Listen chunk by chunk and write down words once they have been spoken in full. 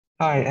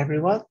Hi,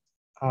 everyone.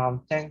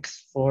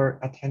 Thanks for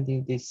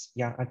attending this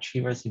Young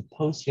Achiever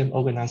Symposium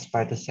organized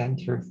by the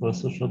Center for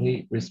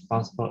Socially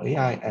Responsible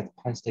AI at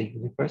Penn State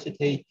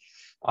University.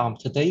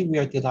 Today, we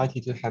are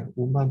delighted to have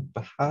Umang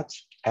Bhatt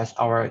as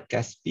our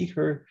guest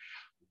speaker.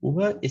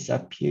 Umang is a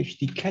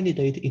PhD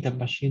candidate in the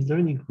machine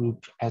learning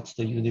group at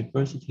the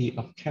University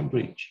of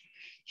Cambridge.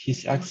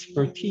 His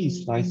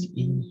expertise lies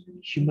in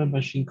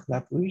human-machine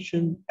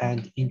collaboration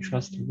and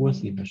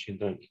trustworthy machine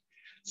learning,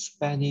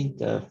 spanning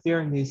the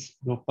fairness,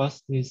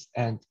 robustness,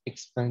 and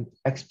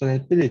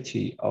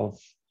explainability of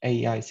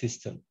AI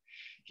systems.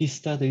 He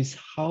studies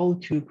how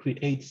to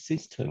create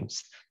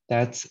systems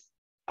that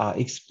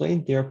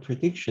explain their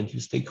prediction to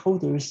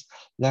stakeholders,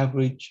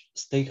 leverage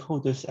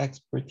stakeholders'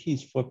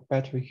 expertise for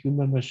better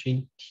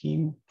human-machine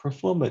team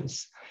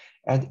performance,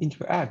 and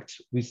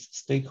interact with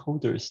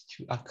stakeholders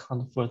to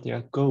account for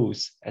their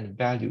goals and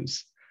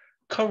values.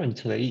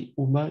 Currently,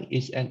 Umang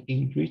is an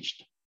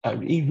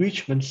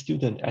enrichment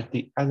student at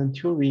the Alan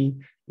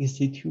Turing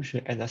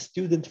Institution and a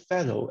student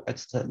fellow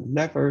at the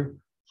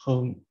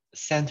Leverhulme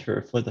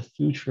Center for the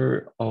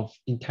Future of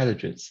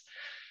Intelligence.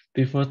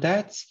 Before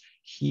that,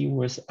 he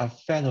was a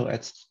fellow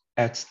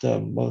at the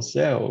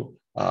Moselle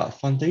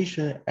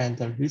Foundation and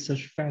a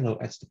research fellow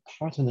at the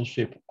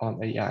Partnership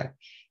on AI.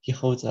 He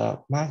holds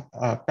a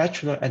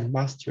bachelor and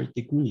master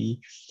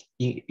degree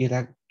in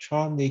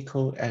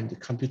electronical and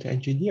computer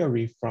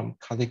engineering from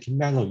Carnegie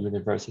Mellon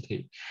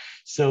University.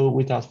 So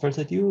without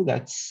further ado,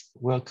 let's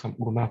welcome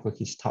Umang for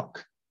his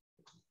talk.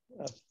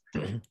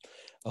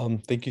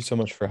 Thank you so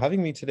much for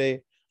having me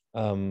today.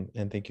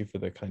 And thank you for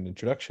the kind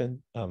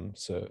introduction.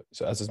 So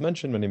as is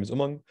mentioned, my name is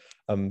Umang.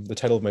 The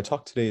title of my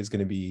talk today is going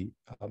to be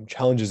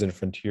Challenges and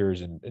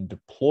Frontiers in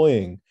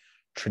Deploying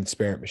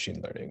Transparent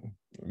Machine Learning,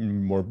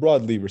 more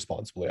broadly,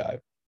 responsible AI.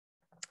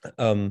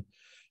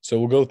 So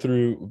we'll go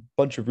through a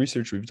bunch of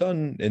research we've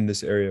done in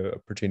this area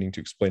pertaining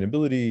to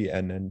explainability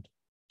and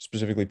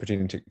specifically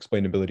pertaining to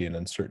explainability and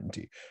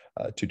uncertainty,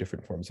 two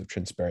different forms of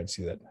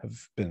transparency that have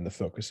been the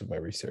focus of my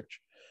research.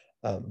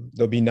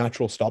 There'll be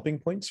natural stopping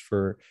points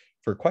for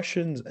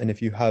questions. And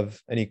if you have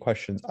any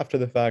questions after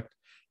the fact,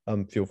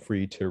 feel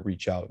free to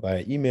reach out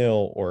via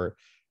email or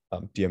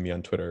DM me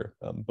on Twitter.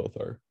 Both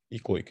are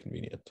equally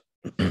convenient.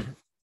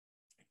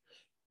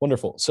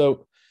 Wonderful.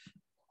 So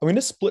I'm going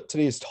to split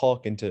today's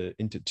talk into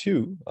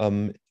two.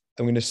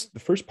 The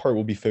first part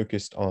will be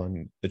focused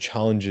on the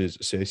challenges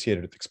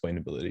associated with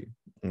explainability.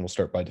 And we'll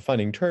start by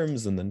defining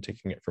terms and then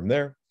taking it from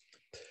there.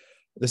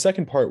 The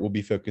second part will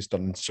be focused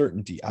on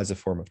uncertainty as a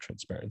form of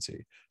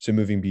transparency. So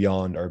moving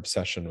beyond our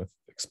obsession with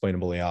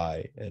explainable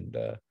AI and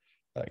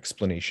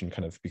explanation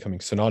kind of becoming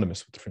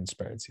synonymous with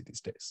transparency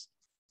these days.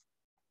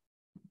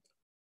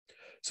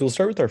 So we'll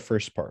start with our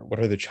first part. What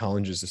are the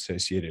challenges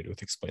associated with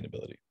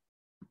explainability?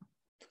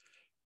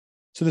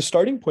 So the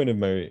starting point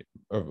of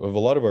a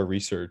lot of our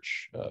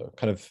research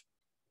kind of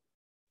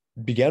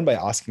began by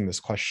asking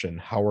this question: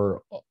 how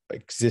are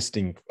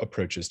existing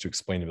approaches to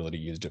explainability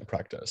used in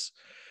practice?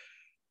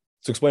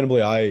 So Explainable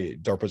AI,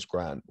 DARPA's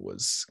grant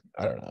was,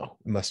 I don't know,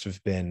 it must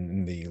have been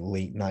in the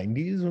late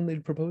 90s when they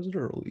proposed it,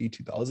 or early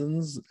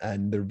 2000s.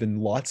 And there have been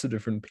lots of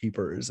different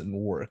papers and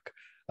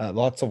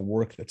lots of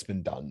work that's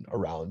been done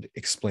around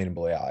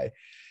explainable AI,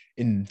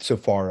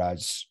 insofar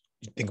as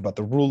you think about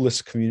the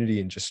ruleless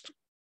community, and just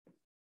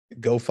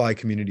GoFi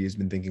community has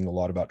been thinking a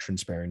lot about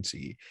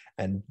transparency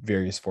and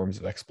various forms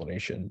of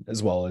explanation,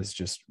 as well as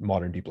just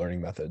modern deep learning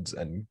methods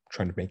and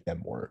trying to make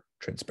them more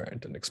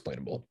transparent and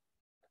explainable.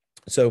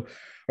 So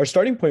our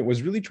starting point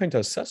was really trying to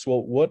assess,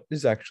 well, what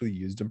is actually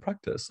used in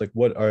practice? Like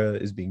what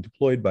is being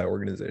deployed by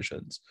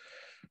organizations?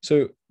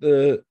 So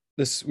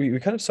we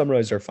kind of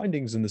summarized our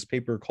findings in this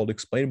paper called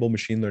Explainable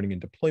Machine Learning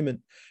and Deployment.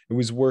 It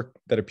was work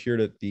that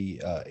appeared at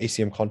the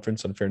ACM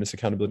Conference on Fairness,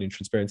 Accountability, and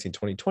Transparency in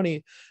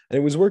 2020. And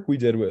it was work we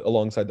did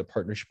alongside the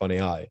Partnership on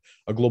AI,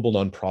 a global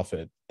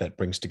nonprofit that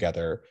brings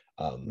together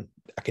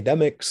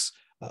academics,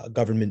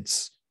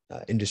 governments,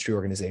 industry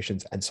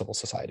organizations, and civil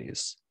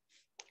societies.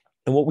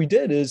 And what we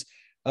did is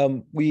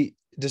we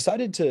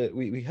decided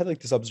we had like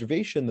this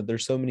observation that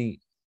there's so many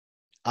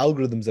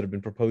algorithms that have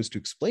been proposed to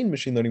explain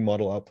machine learning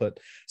model output.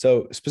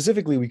 So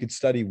specifically, we could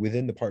study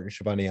within the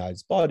Partnership on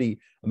AI's body,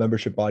 a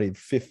membership body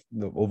of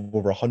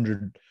over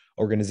 100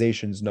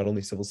 organizations, not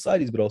only civil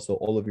societies, but also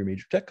all of your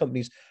major tech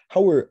companies.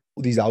 How are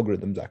these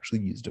algorithms actually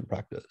used in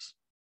practice?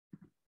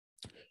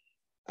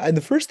 And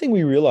the first thing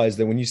we realized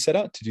that when you set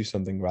out to do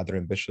something rather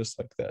ambitious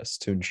like this,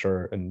 to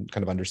ensure and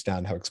kind of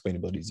understand how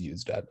explainability is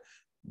used at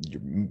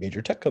your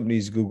major tech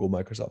companies, Google,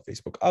 Microsoft,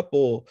 Facebook,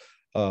 Apple,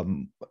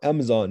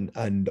 Amazon,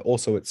 and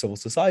also at civil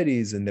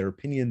societies and their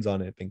opinions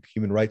on it, think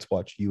Human Rights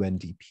Watch,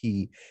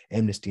 UNDP,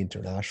 Amnesty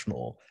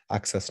International,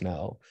 Access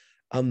Now.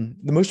 The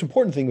most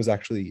important thing was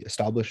actually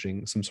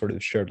establishing some sort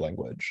of shared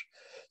language.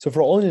 So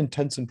for all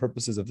intents and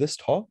purposes of this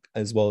talk,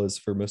 as well as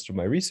for most of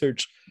my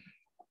research,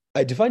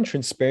 I define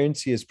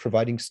transparency as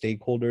providing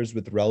stakeholders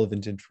with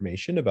relevant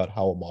information about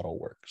how a model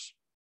works.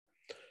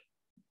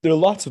 There are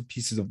lots of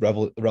pieces of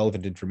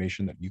relevant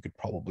information that you could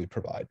probably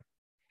provide.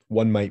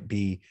 One might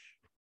be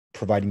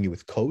providing you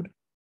with code.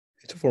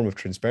 It's a form of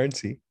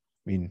transparency.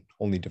 I mean,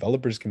 only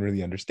developers can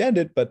really understand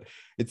it, but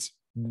it's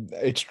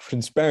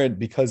transparent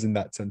because in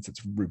that sense,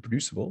 it's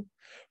reproducible,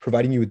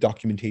 providing you with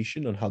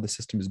documentation on how the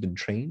system has been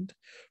trained,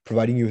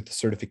 providing you with the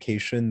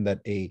certification that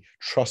a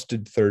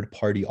trusted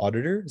third-party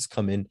auditor has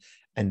come in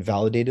and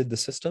validated the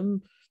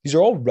system. These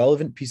are all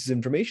relevant pieces of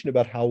information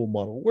about how a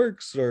model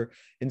works, or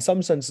in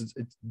some sense,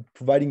 it's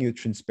providing you with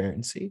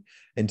transparency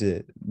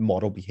into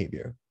model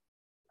behavior.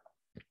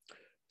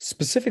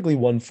 Specifically,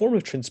 one form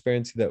of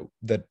transparency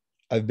that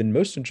I've been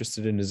most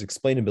interested in is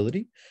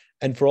explainability.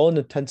 And for all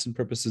intents and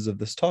purposes of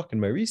this talk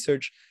and my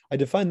research, I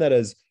define that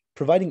as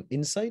providing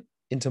insight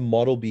into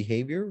model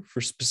behavior for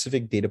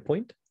specific data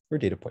point or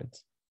data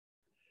points.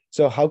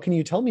 So how can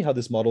you tell me how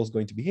this model is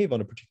going to behave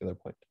on a particular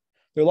point?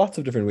 There are lots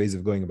of different ways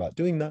of going about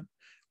doing that.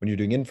 When you're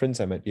doing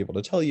inference, I might be able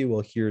to tell you,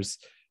 well, here's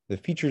the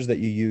features that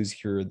you use,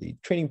 here are the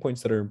training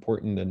points that are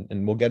important,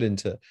 and we'll get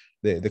into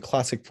the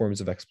classic forms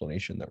of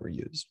explanation that were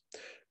used.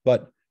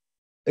 But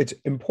it's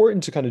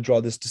important to kind of draw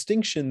this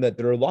distinction that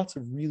there are lots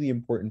of really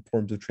important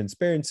forms of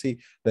transparency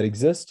that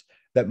exist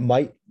that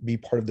might be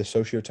part of the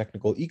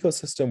socio-technical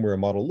ecosystem where a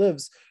model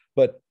lives.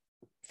 But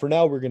for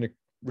now, we're going to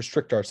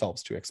restrict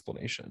ourselves to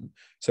explanation.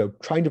 So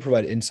trying to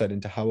provide insight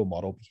into how a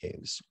model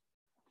behaves.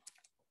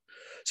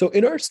 So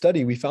in our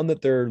study, we found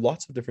that there are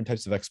lots of different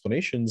types of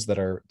explanations that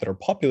are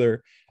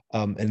popular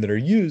and that are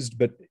used,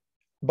 but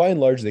by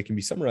and large, they can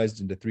be summarized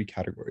into three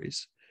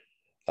categories.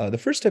 The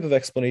first type of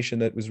explanation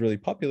that was really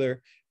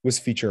popular was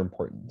feature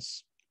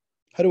importance.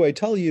 How do I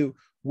tell you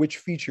which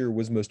feature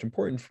was most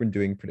important when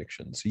doing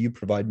predictions? So you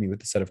provide me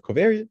with a set of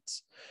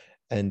covariates,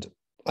 and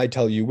I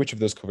tell you which of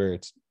those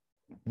covariates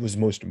was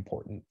most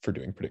important for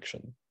doing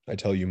prediction. I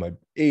tell you my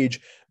age,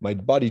 my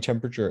body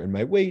temperature, and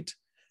my weight,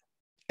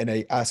 and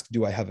I ask,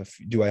 do I have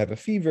a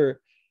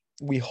fever?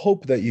 We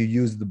hope that you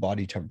use the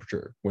body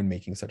temperature when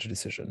making such a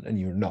decision, and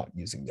you're not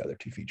using the other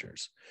two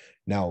features.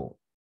 Now,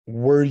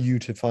 were you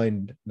to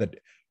find that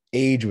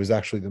age was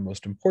actually the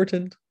most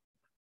important,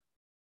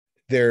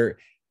 there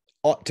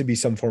ought to be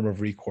some form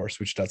of recourse,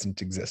 which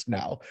doesn't exist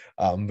now,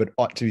 but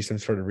ought to be some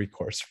sort of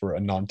recourse for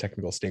a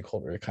non-technical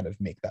stakeholder to kind of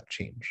make that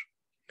change.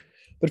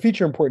 But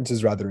feature importance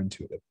is rather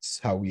intuitive. It's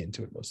how we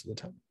intuit most of the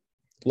time.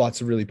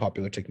 Lots of really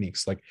popular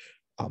techniques like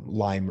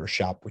LIME or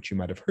SHAP, which you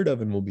might have heard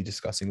of and we'll be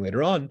discussing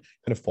later on,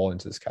 kind of fall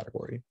into this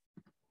category.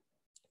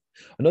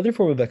 Another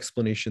form of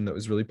explanation that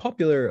was really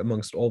popular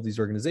amongst all of these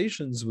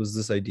organizations was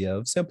this idea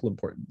of sample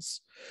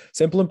importance.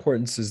 Sample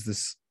importance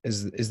is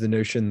the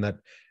notion that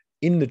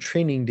in the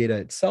training data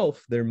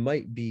itself, there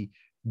might be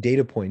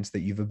data points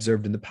that you've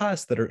observed in the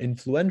past that are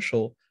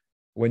influential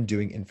when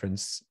doing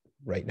inference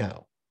right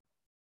now.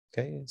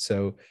 Okay,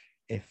 so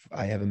if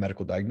I have a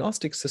medical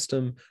diagnostic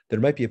system, there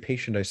might be a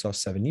patient I saw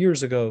 7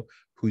 years ago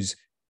whose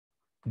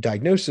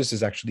diagnosis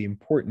is actually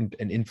important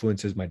and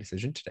influences my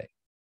decision today.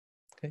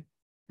 Okay.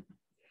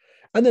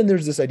 And then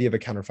there's this idea of a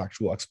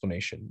counterfactual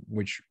explanation,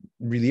 which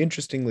really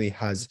interestingly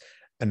has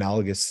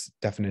analogous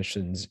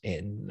definitions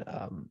in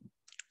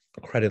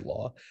credit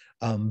law.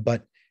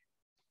 But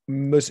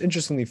most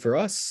interestingly for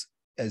us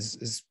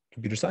as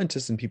computer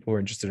scientists and people who are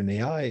interested in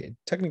AI,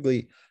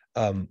 technically,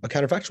 a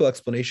counterfactual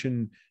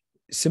explanation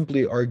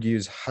simply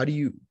argues, how do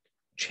you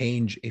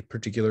change a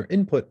particular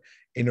input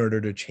in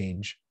order to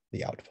change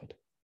the output?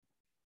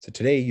 So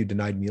today you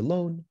denied me a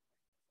loan,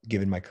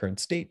 given my current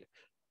state.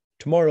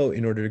 Tomorrow,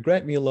 in order to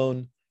grant me a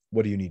loan,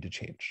 what do you need to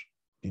change?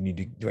 Do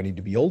I need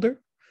to be older?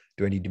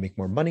 Do I need to make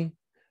more money?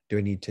 Do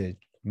I need to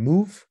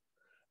move?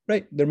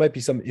 Right? There might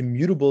be some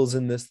immutables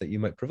in this that you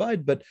might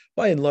provide, but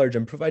by and large,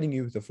 I'm providing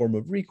you with a form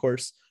of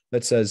recourse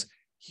that says,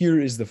 here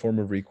is the form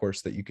of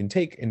recourse that you can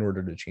take in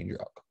order to change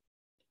your outcome.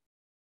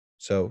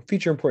 So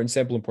feature importance,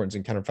 sample importance,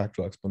 and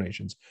counterfactual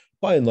explanations,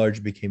 by and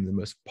large, became the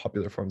most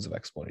popular forms of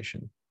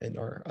explanation in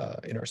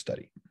our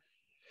study.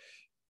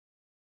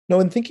 Now,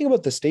 in thinking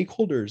about the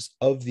stakeholders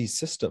of these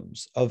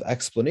systems of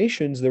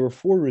explanations, there were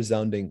 4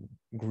 resounding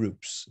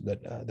groups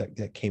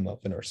that came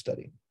up in our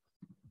study.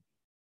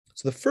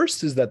 So the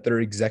first is that there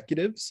are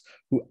executives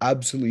who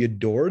absolutely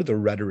adore the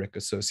rhetoric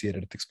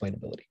associated with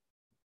explainability.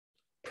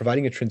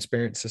 Providing a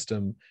transparent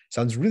system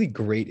sounds really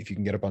great if you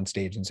can get up on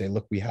stage and say,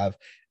 look, we have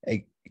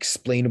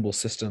explainable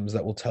systems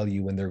that will tell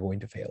you when they're going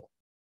to fail.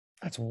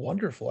 That's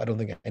wonderful. I don't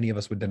think any of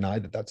us would deny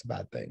that that's a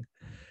bad thing.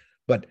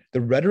 But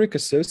the rhetoric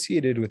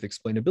associated with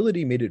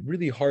explainability made it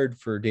really hard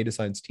for data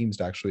science teams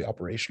to actually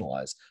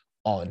operationalize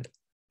on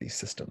these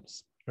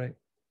systems, right?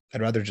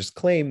 I'd rather just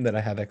claim that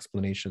I have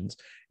explanations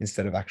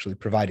instead of actually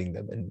providing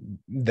them and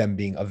them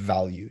being of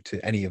value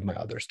to any of my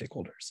other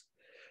stakeholders.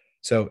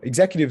 So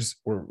executives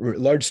were a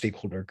large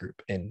stakeholder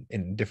group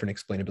in different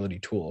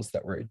explainability tools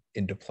that were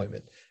in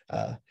deployment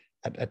at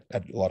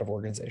a lot of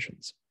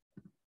organizations.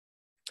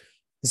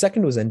 The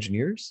second was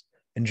engineers.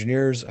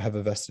 Engineers have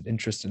a vested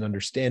interest in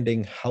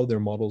understanding how their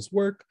models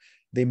work.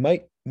 They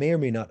may or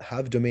may not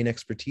have domain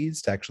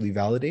expertise to actually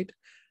validate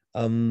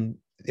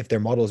if their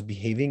model is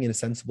behaving in a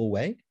sensible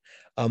way,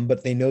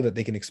 but they know that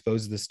they can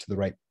expose this to the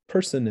right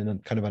person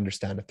and kind of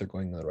understand if they're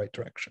going in the right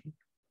direction.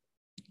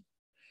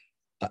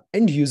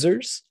 End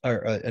users are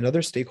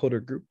another stakeholder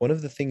group. One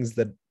of the things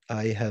that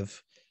I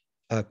have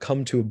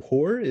come to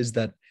abhor is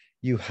that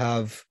you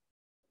have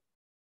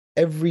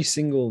every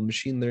single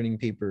machine learning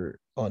paper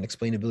on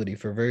explainability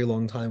for a very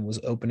long time was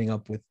opening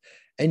up with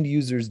end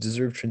users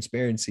deserve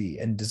transparency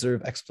and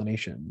deserve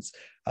explanations.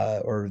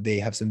 Or they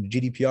have some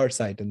GDPR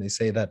site and they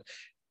say that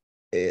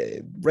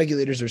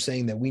regulators are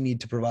saying that we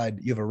need to provide,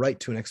 you have a right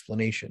to an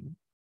explanation.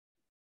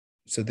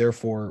 So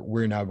therefore,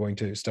 we're now going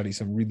to study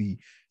some really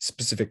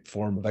specific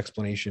form of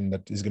explanation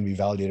that is going to be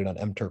validated on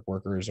MTurk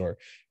workers or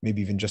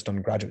maybe even just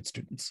on graduate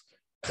students.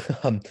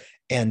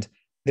 And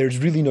there's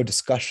really no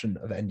discussion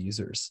of end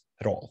users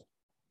at all.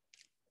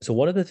 So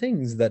one of the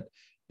things that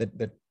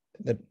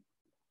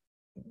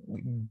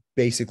we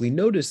basically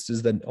noticed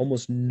is that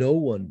almost no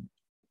one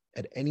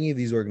at any of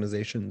these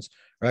organizations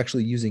are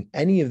actually using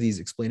any of these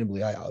explainable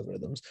AI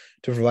algorithms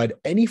to provide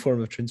any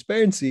form of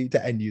transparency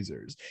to end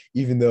users,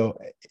 even though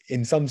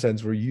in some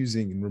sense we're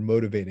using and we're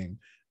motivating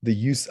the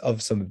use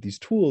of some of these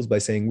tools by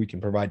saying we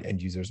can provide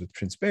end users with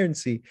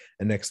transparency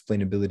and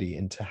explainability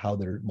into how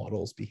their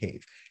models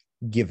behave,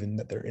 given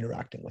that they're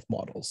interacting with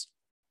models.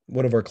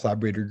 One of our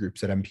collaborator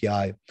groups at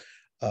MPI,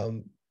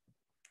 in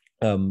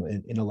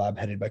a lab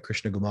headed by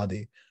Krishna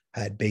Gumadi,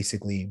 had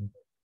basically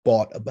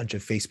bought a bunch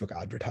of Facebook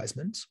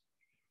advertisements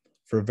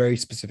for a very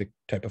specific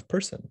type of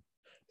person.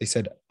 They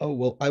said, oh,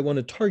 well, I want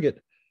to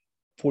target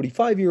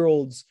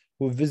 45-year-olds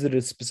who have visited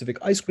a specific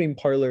ice cream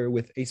parlor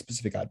with a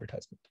specific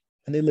advertisement.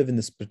 And they live in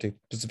this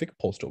specific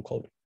postal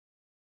code.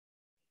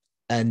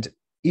 And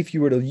if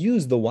you were to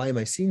use the why am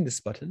I seeing this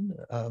button,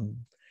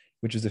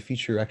 which is a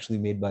feature actually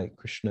made by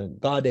Krishna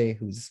Gade,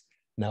 who's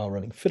now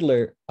running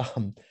Fiddler,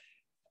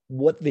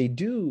 what they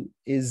do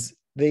is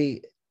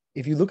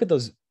if you look at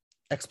those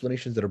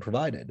explanations that are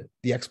provided,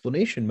 the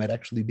explanation might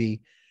actually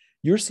be,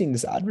 you're seeing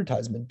this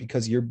advertisement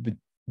because you're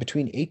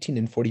between 18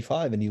 and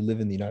 45 and you live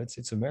in the United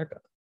States of America.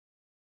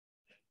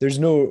 There's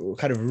no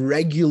kind of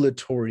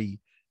regulatory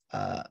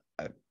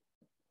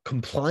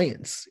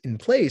compliance in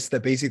place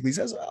that basically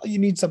says, well, you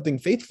need something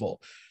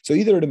faithful. So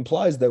either it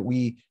implies that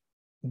we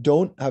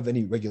don't have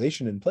any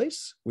regulation in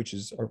place, which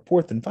is our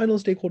fourth and final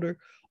stakeholder,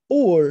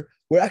 or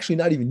we're actually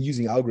not even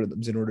using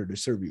algorithms in order to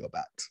serve you a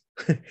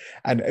bat.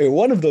 And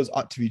one of those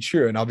ought to be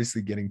true. And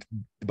obviously getting to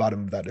the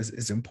bottom of that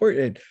is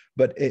important.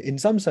 But in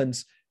some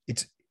sense,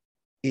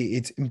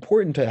 it's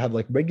important to have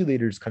like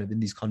regulators kind of in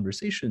these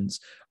conversations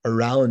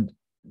around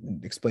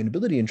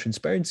explainability and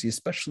transparency,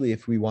 especially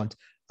if we want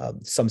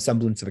some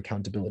semblance of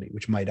accountability,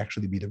 which might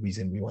actually be the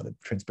reason we wanted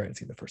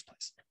transparency in the first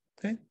place.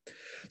 Okay.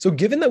 So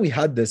given that we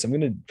had this, I'm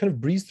going to kind of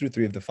breeze through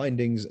three of the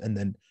findings and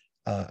then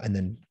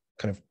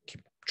kind of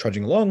keep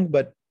trudging along.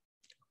 But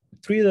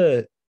three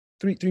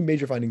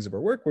major findings of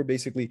our work were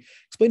basically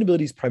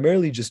explainability is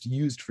primarily just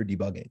used for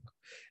debugging.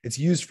 It's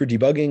used for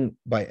debugging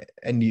by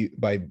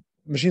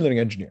machine learning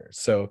engineers.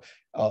 So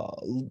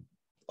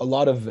a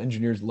lot of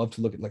engineers love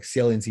to look at like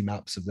saliency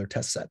maps of their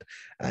test set,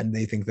 and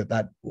they think that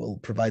that will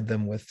provide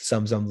them with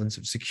some semblance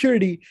of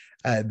security,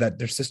 that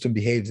their system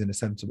behaves in a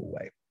sensible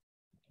way.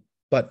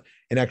 But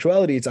in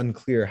actuality, it's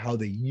unclear how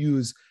they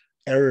use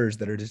errors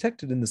that are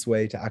detected in this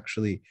way to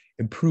actually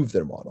improve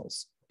their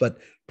models. But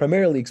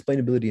primarily,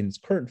 explainability in its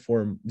current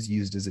form is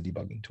used as a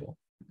debugging tool.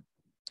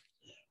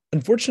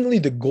 Unfortunately,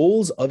 the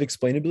goals of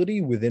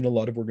explainability within a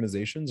lot of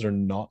organizations are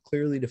not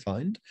clearly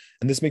defined.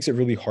 And this makes it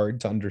really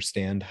hard to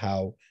understand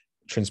how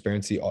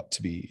transparency ought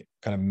to be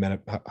kind of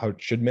how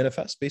it should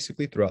manifest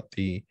basically throughout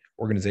the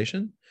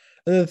organization.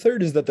 And then the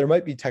third is that there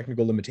might be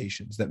technical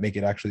limitations that make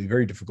it actually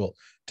very difficult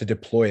to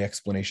deploy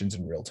explanations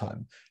in real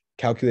time.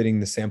 Calculating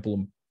the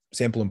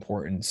sample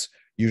importance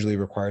usually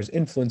requires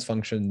influence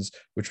functions,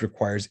 which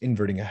requires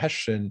inverting a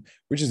Hessian,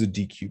 which is a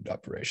d-cubed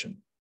operation.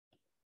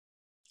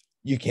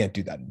 You can't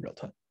do that in real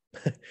time.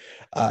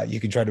 You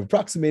can try to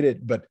approximate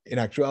it, but in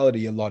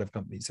actuality, a lot of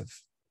companies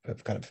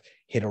have kind of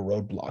hit a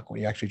roadblock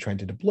when you're actually trying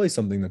to deploy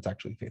something that's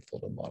actually faithful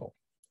to the model.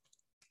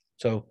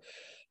 So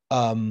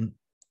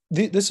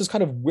this is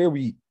kind of where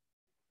we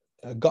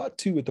got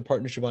to with the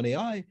partnership on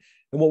AI.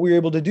 And what we were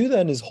able to do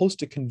then is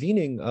host a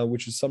convening,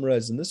 which is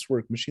summarized in this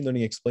work, Machine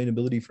Learning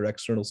Explainability for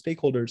External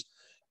Stakeholders,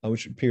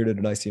 which appeared at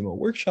an ICMO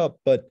workshop.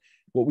 But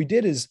what we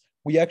did is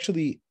we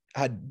actually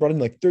had brought in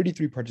like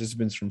 33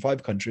 participants from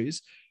 5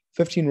 countries,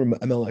 15 were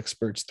ML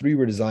experts, 3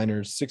 were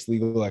designers, 6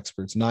 legal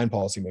experts, 9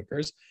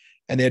 policymakers,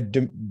 and they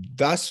had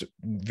vast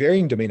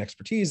varying domain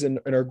expertise. And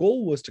our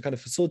goal was to kind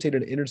of facilitate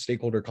an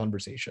inter-stakeholder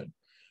conversation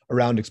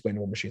around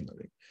explainable machine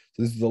learning.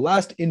 So this is the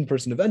last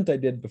in-person event I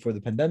did before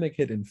the pandemic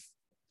hit in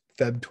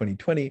Feb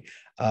 2020,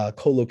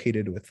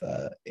 co-located with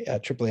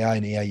AAAI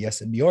and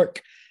AIES in New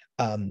York.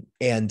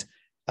 And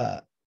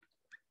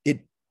it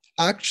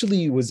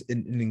actually was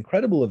an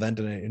incredible event,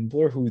 and I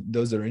implore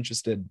those that are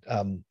interested,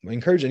 I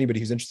encourage anybody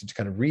who's interested to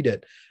kind of read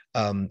it.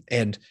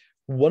 And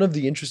one of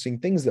the interesting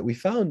things that we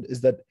found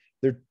is that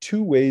there are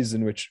 2 ways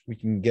in which we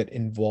can get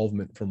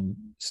involvement from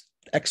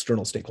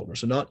external stakeholders.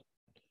 So not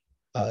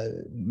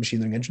machine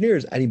learning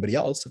engineers, anybody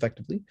else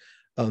effectively,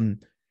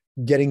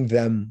 getting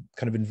them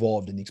kind of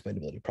involved in the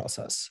explainability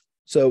process.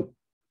 So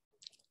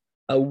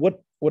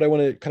what what I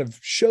want to kind of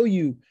show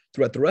you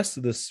throughout the rest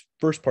of this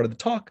first part of the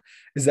talk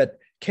is that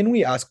can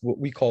we ask what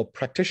we call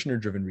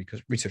practitioner-driven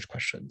research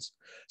questions?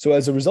 So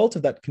as a result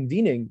of that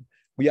convening,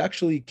 we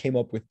actually came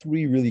up with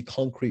 3 really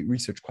concrete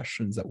research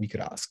questions that we could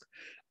ask.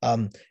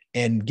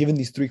 And given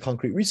these 3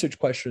 concrete research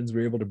questions, we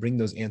were able to bring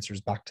those answers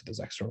back to those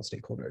external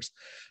stakeholders.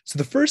 So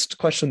the first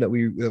question that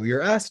we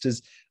were asked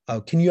is,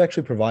 can you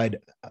actually provide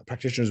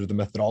practitioners with a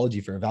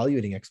methodology for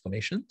evaluating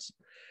explanations?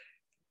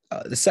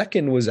 The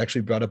second was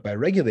actually brought up by a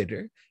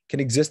regulator. Can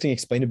existing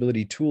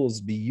explainability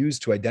tools be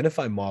used to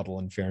identify model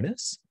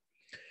unfairness?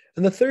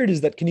 And the third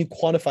is that, can you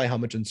quantify how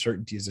much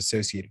uncertainty is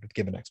associated with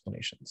given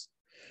explanations?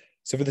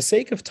 So for the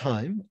sake of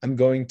time, I'm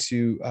going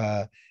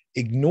to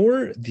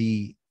ignore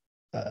the,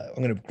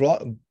 I'm going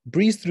to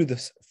breeze through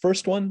this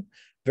first one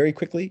very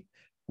quickly.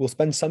 We'll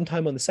spend some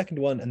time on the second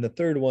one, and the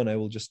third one, I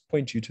will just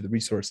point you to the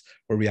resource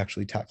where we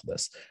actually tackle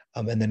this.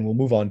 And then we'll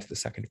move on to the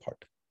second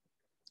part.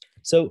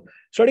 So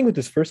starting with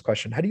this first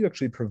question, how do you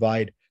actually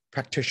provide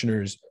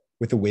practitioners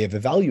with a way of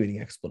evaluating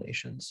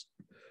explanations?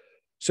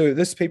 So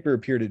this paper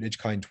appeared at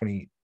IJCAI in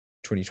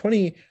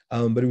 2020,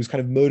 but it was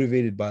kind of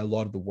motivated by a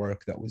lot of the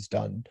work that was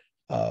done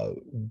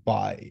with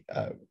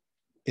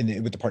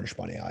the Partnership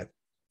on AI.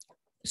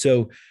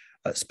 So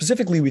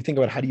specifically, we think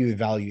about how do you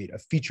evaluate a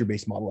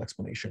feature-based model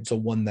explanation, so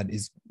one that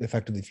is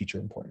effectively feature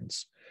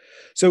importance.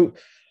 So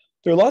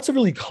there are lots of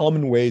really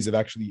common ways of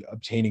actually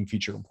obtaining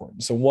feature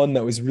importance. So one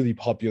that was really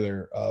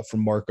popular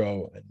from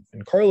Marco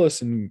and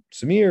Carlos and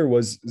Samir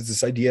was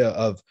this idea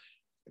of,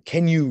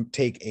 can you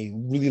take a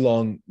really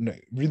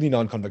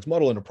non-convex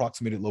model and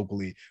approximate it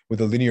locally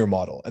with a linear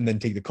model, and then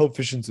take the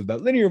coefficients of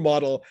that linear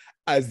model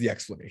as the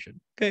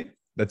explanation? Okay,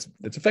 that's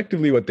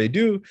effectively what they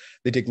do.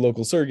 They take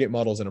local surrogate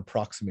models and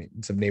approximate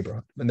in some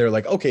neighborhood, and they're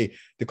like, okay,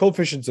 the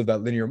coefficients of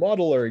that linear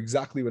model are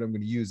exactly what I'm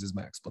going to use as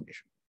my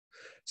explanation.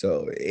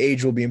 So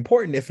age will be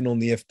important if and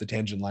only if the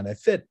tangent line I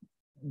fit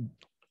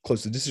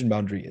close to the decision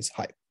boundary is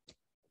high.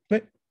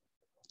 Right?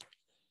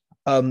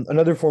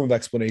 Another form of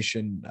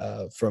explanation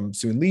from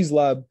Sue and Lee's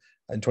lab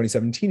in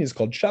 2017 is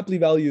called Shapley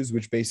values,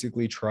 which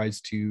basically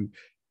tries to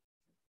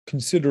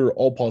consider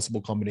all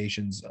possible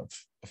combinations of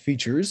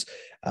features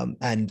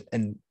and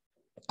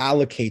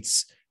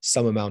allocates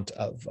some amount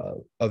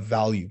of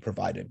value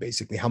provided.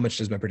 Basically, how much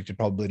does my predicted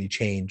probability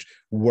change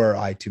were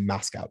I to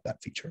mask out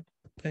that feature?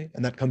 Okay,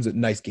 and that comes with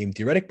nice game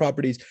theoretic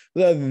properties.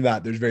 But other than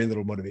that, there's very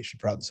little motivation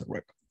for how this would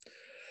work.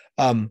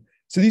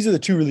 So these are the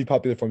 2 really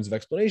popular forms of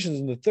explanations.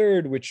 And the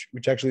third, which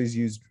actually is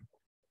used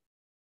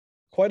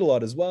quite a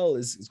lot as well,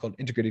 is called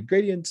integrated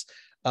gradients,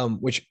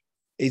 which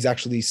is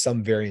actually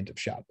some variant of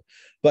SHAP.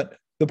 But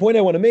the point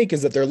I want to make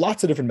is that there are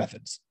lots of different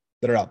methods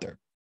that are out there.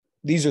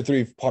 These are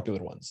 3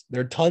 popular ones.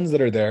 There are tons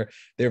that are there.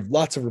 They have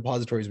lots of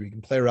repositories where you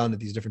can play around with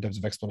these different types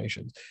of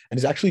explanations. And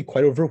it's actually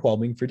quite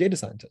overwhelming for data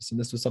scientists. And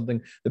this was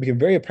something that became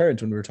very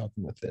apparent when we were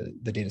talking with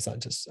the data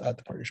scientists at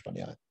the Partnership on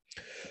AI.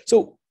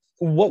 So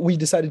what we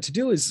decided to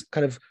do is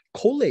kind of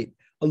collate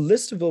a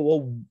list of,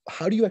 well,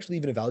 how do you actually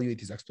even evaluate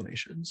these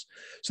explanations?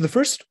 So the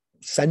first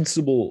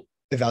sensible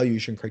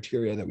evaluation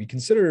criteria that we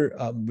consider,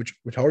 which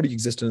already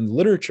exist in the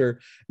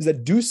literature, is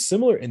that do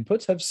similar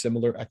inputs have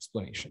similar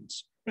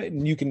explanations, right?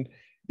 And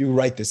you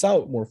write this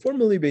out more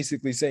formally,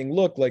 basically saying,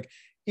 look, like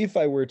if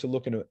I were to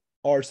look at an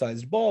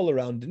R-sized ball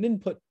around an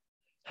input,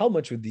 how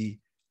much would the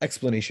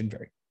explanation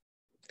vary?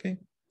 Okay,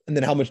 and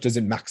then how much does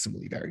it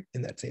maximally vary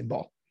in that same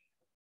ball?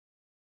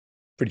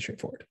 Pretty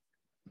straightforward.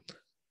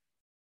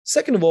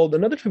 Second of all,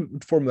 another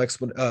form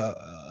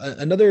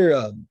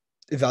of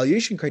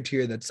evaluation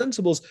criteria that's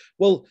sensible is,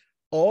 well,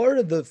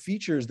 are the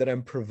features that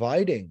I'm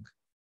providing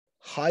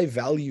high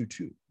value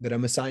to, that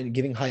I'm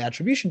giving high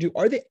attribution to,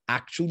 are they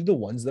actually the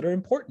ones that are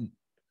important?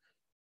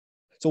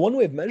 So one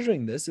way of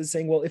measuring this is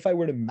saying, well, if I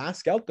were to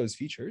mask out those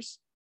features,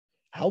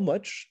 how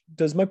much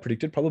does my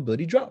predicted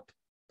probability drop?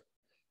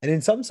 And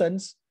in some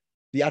sense,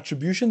 the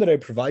attribution that I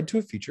provide to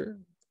a feature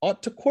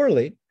ought to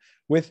correlate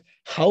with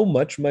how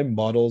much my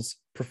model's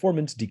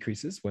performance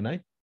decreases when I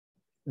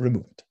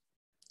remove it.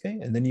 Okay,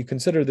 and then you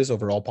consider this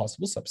over all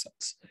possible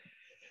subsets.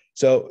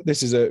 So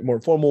this is a more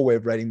formal way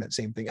of writing that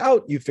same thing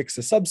out. You fix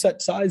the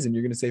subset size, and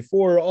you're going to say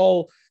for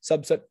all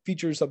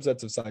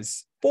subsets of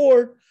size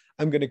 4,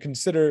 I'm going to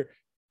consider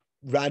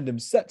random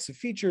sets of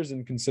features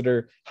and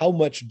consider how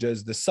much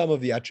does the sum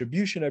of the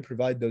attribution I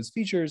provide those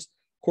features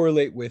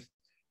correlate with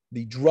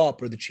the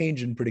drop or the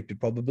change in predicted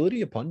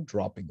probability upon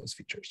dropping those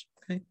features.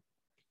 Okay.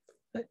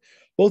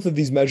 Both of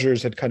these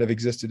measures had kind of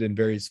existed in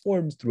various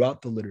forms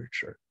throughout the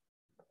literature.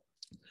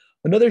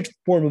 Another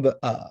form of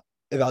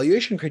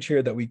evaluation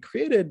criteria that we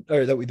created,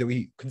 or that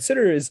we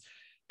consider, is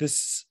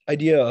this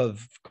idea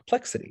of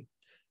complexity,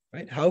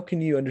 right? How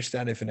can you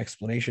understand if an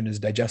explanation is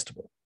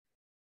digestible?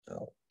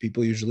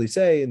 People usually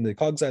say in the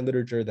cog science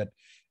literature that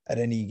at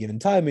any given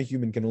time, a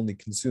human can only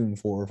consume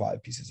 4 or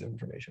 5 pieces of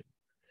information.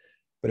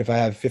 But if I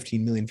have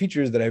 15 million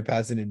features that I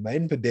pass in my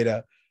input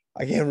data,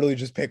 I can't really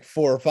just pick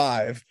 4 or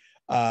 5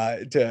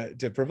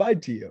 to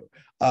provide to you.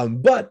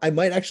 But I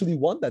might actually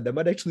want that. That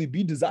might actually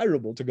be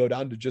desirable to go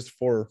down to just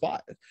 4 or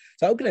 5.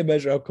 So how can I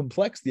measure how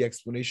complex the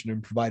explanation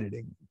I'm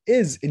providing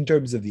is in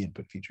terms of the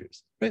input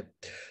features, right?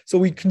 So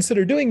we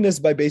consider doing this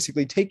by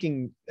basically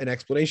taking an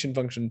explanation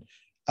function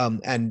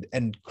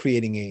and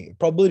creating a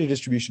probability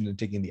distribution and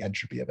taking the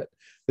entropy of it.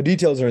 The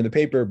details are in the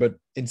paper, but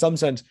in some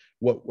sense,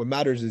 what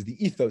matters is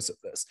the ethos of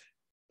this.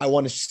 I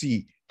want to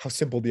see how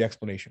simple the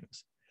explanation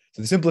is.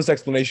 So the simplest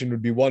explanation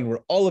would be one where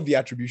all of the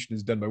attribution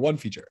is done by one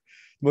feature.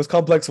 The most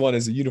complex one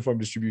is a uniform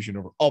distribution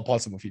over all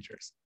possible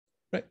features,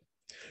 right?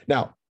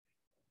 Now,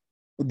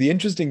 the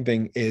interesting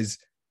thing is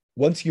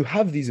once you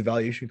have these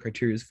evaluation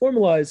criteria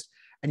formalized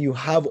and you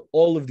have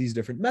all of these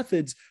different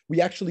methods, we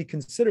actually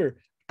consider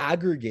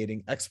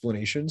aggregating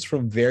explanations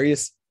from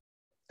various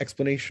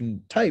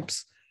explanation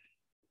types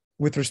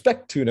with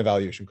respect to an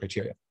evaluation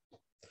criteria.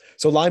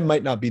 So Lime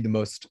might not be the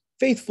most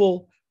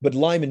faithful, but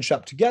Lime and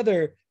Shep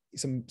together,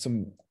 some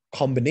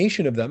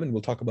combination of them, and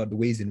we'll talk about the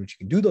ways in which you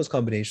can do those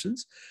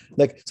combinations,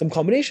 like some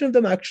combination of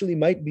them actually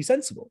might be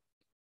sensible,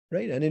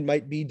 right? And it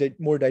might be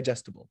more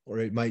digestible, or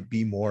it might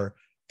be more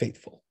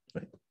faithful,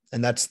 right?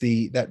 And that's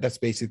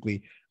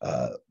basically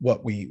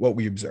what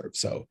we observe.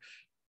 So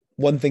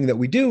one thing that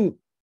we do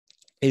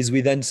is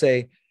we then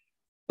say,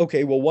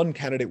 okay, well, one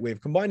candidate way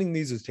of combining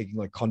these is taking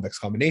like convex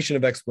combination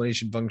of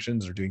explanation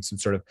functions or doing some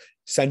sort of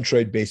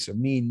centroid-based or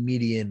mean,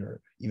 median,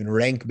 or even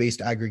rank-based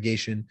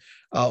aggregation,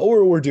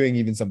 or we're doing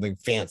even something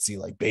fancy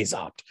like Bayes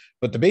opt.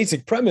 But the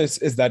basic premise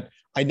is that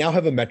I now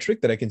have a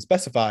metric that I can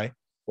specify,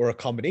 or a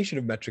combination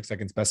of metrics I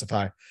can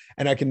specify,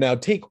 and I can now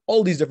take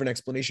all these different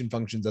explanation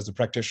functions as a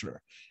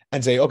practitioner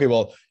and say, okay,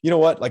 well, you know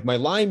what, like my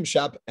Lime,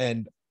 Shep,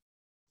 and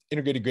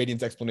integrated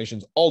gradients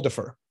explanations all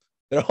differ.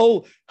 They're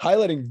all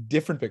highlighting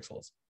different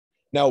pixels.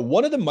 Now,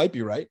 one of them might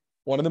be right.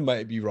 One of them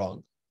might be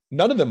wrong.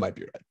 None of them might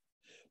be right.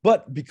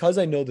 But because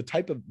I know the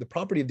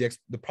property of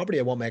the property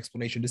I want my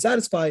explanation to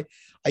satisfy,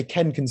 I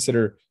can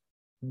consider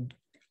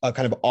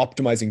kind of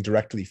optimizing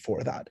directly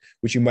for that,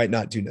 which you might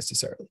not do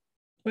necessarily,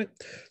 right?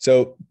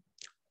 So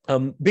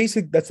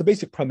that's the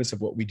basic premise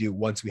of what we do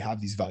once we have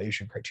these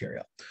evaluation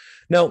criteria.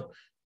 Now,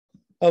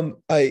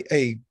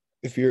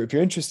 if you're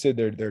interested,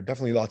 there are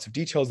definitely lots of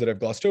details that I've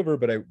glossed over,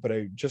 but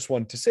I just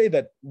want to say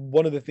that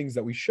one of the things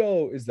that we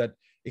show is that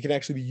it can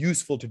actually be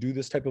useful to do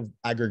this type of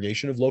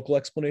aggregation of local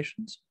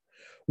explanations.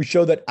 We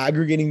show that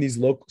aggregating these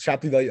local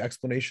Shapley value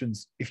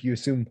explanations, if you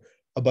assume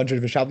a bunch of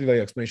different Shapley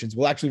value explanations,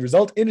 will actually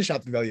result in a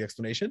Shapley value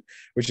explanation,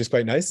 which is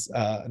quite nice,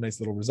 a nice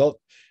little result.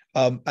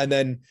 And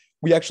then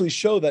we actually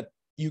show that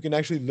you can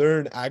actually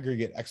learn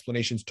aggregate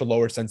explanations to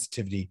lower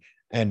sensitivity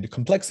and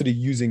complexity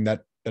using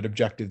that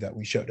objective that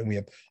we showed. And we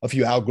have a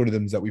few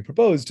algorithms that we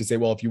propose to say,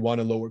 well, if you want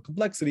to lower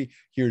complexity,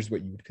 here's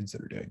what you would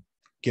consider doing,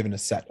 given a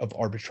set of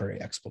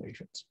arbitrary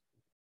explanations,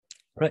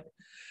 right?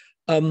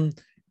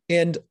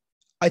 And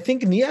I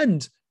think in the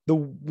end,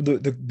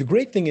 the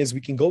great thing is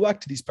we can go back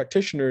to these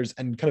practitioners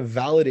and kind of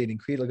validate and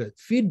create like a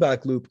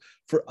feedback loop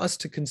for us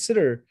to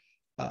consider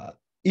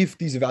if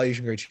these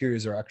evaluation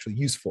criteria are actually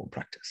useful in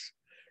practice,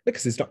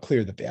 because it's not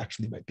clear that they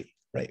actually might be.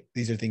 Right.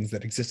 These are things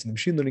that exist in the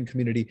machine learning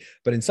community,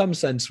 but in some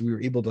sense, we were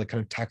able to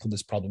kind of tackle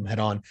this problem head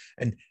on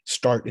and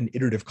start an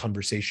iterative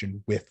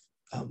conversation with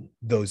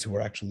those who are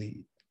actually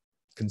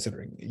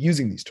considering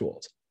using these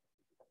tools.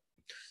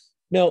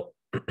 Now,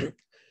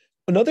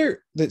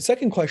 the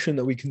second question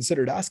that we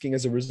considered asking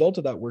as a result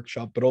of that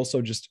workshop, but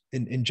also just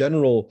in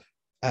general,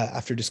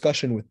 after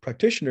discussion with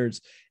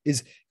practitioners,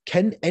 is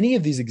can any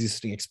of these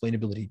existing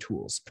explainability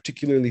tools,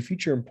 particularly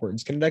feature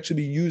importance, can it actually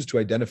be used to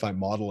identify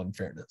model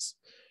unfairness,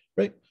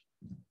 right?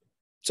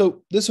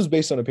 So this was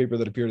based on a paper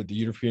that appeared at the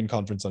European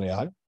Conference on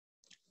AI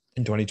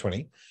in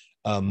 2020.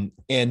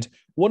 And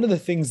one of the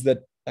things that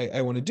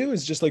I want to do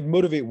is just like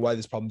motivate why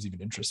this problem is even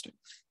interesting.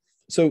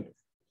 So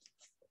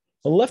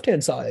on the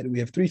left-hand side, we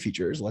have 3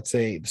 features. Let's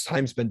say it's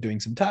time spent doing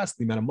some tasks,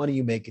 the amount of money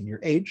you make, and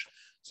your age.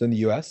 So in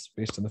the US,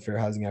 based on the Fair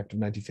Housing Act of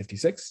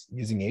 1956,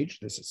 using age,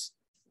 this is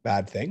a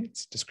bad thing.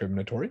 It's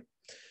discriminatory,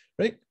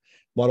 right?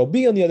 Model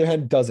B, on the other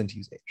hand, doesn't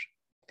use age.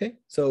 Okay,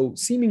 so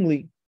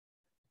seemingly,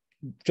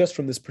 just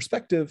from this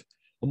perspective,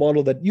 a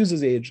model that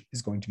uses age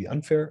is going to be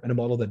unfair, and a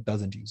model that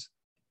doesn't use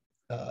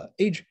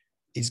age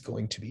is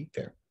going to be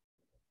fair.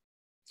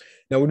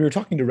 Now, when we were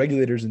talking to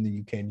regulators in the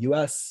UK and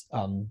US,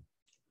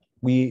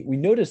 we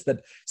noticed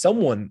that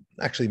someone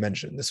actually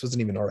mentioned, this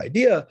wasn't even our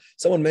idea,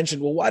 someone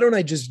mentioned, well, why don't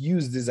I just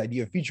use this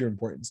idea of feature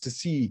importance to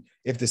see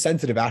if the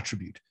sensitive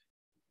attribute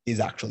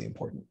is actually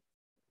important?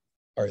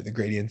 Are the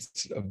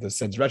gradients of the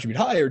sensitive attribute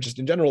high, or just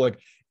in general, like,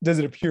 does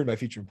it appear in my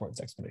feature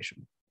importance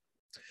explanation?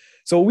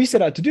 So what we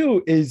set out to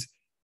do is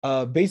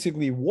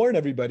basically warn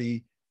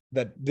everybody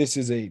that this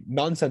is a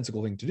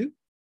nonsensical thing to do,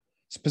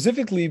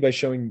 specifically by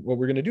showing what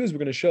we're going to do is we're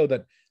going to show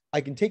that I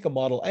can take a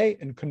model A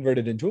and convert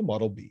it into a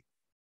model B.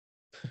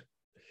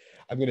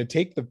 I'm going to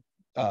take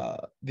a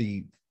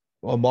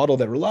model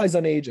that relies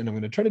on age, and I'm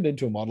going to turn it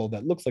into a model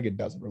that looks like it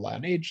doesn't rely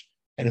on age,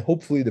 and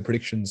hopefully the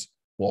predictions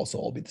will also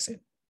all be the same.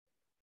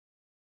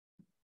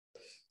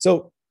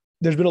 So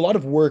there's been a lot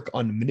of work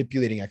on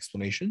manipulating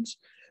explanations.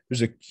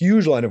 There's a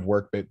huge line of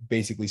work that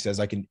basically says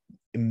I can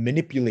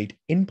manipulate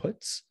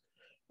inputs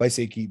by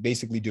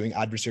basically doing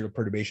adversarial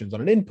perturbations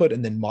on an input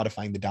and then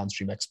modifying the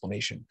downstream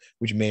explanation,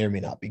 which may or may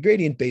not be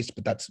gradient based,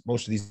 but that's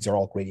most of these are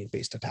all gradient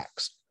based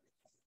attacks.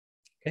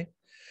 Okay,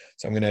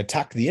 so I'm going to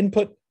attack the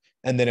input,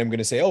 and then I'm going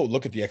to say, oh,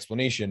 look at the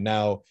explanation.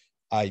 Now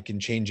I can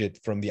change it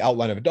from the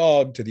outline of a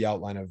dog to the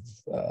outline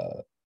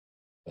of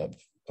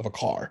a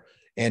car.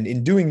 And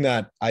in doing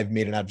that, I've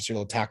made an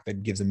adversarial attack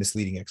that gives a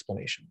misleading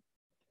explanation.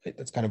 Right?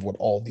 That's kind of what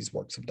all of these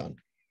works have done.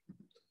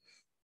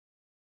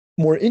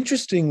 More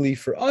interestingly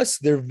for us,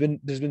 there's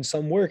been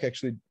some work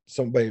actually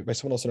by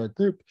someone else in our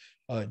group,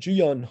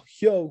 Juyeon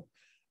Hyo,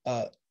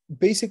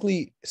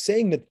 basically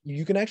saying that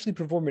you can actually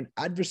perform an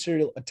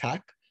adversarial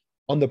attack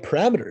on the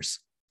parameters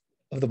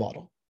of the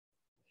model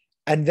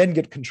and then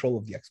get control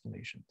of the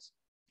explanations.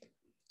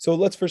 So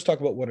let's first talk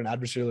about what an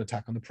adversarial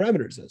attack on the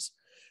parameters is.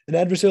 An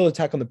adversarial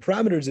attack on the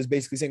parameters is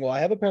basically saying, well, I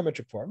have a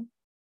parametric form.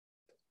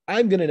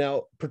 I'm going to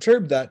now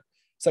perturb that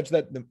such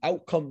that the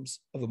outcomes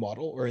of the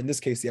model, or in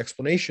this case, the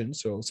explanation,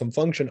 so some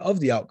function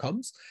of the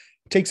outcomes,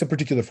 takes a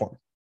particular form.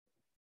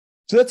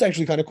 So that's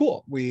actually kind of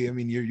cool.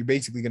 You're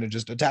basically going to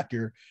just attack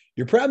your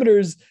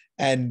parameters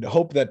and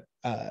hope that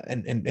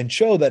and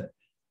show that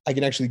I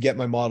can actually get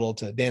my model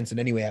to dance in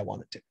any way I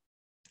want it to.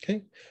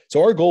 Okay,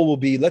 so our goal will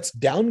be, let's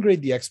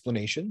downgrade the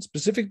explanation,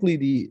 specifically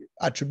the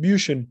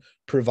attribution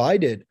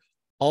provided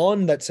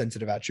on that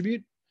sensitive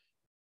attribute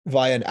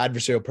via an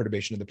adversarial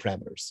perturbation of the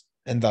parameters,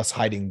 and thus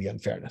hiding the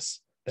unfairness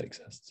that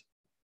exists.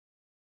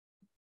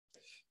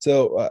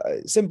 So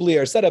simply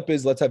our setup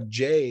is, let's have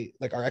J,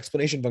 like our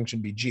explanation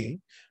function be G,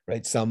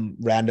 right? Some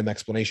random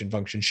explanation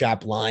function,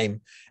 Shap,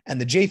 Lime,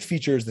 and the Jth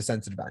feature is the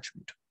sensitive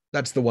attribute.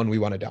 That's the one we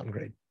want to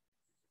downgrade.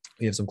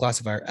 We have some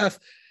classifier F,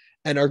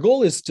 and our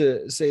goal is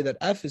to say that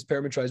F is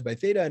parametrized by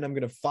theta, and I'm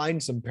going to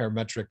find some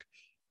parametric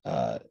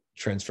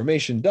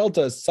transformation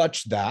delta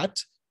such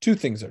that two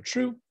things are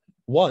true.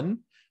 One,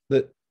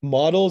 the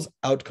model's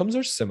outcomes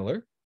are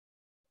similar.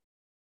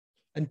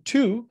 And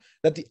two,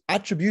 that the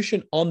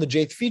attribution on the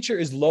Jth feature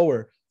is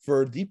lower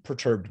for the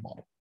perturbed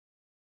model.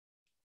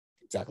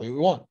 Exactly what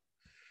we want.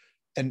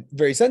 And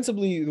very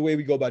sensibly, the way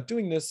we go about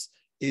doing this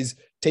is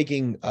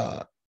taking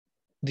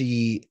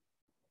the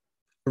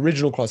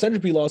original cross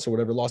entropy loss or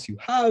whatever loss you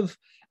have,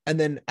 and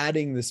then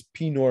adding this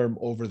p norm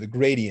over the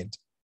gradient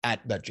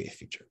at that Jth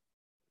feature.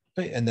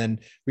 Okay? And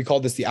then we call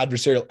this the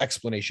adversarial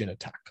explanation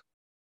attack.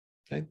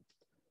 Okay.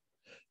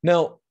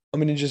 Now, I'm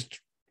going to just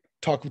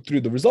talk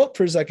through the result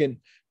for a second,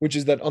 which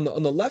is that on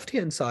the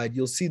left-hand side,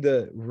 you'll see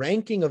the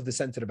ranking of the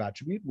sensitive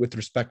attribute with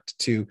respect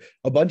to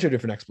a bunch of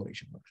different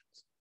explanation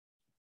functions.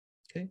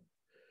 Okay.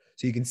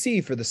 So you can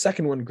see for the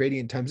second one,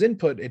 gradient times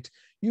input, it's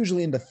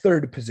usually in the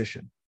third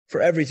position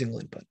for every single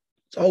input.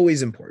 It's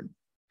always important,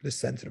 this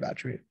sensitive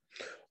attribute,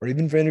 or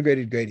even for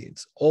integrated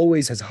gradients,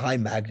 always has high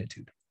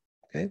magnitude.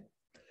 Okay.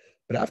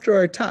 But after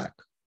our attack,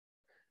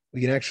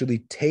 we can actually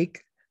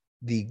take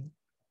the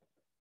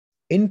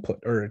input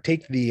or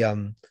take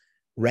the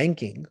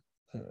ranking,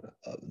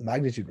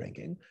 magnitude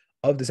ranking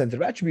of the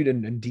sensitive attribute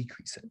and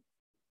decrease it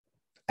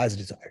as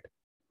desired.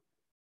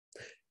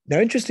 Now,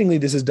 interestingly,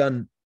 this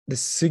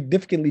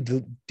significantly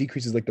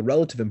decreases like the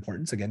relative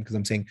importance, again, because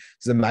I'm saying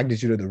this is a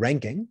magnitude of the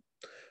ranking,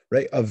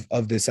 right,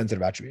 of the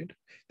sensitive attribute.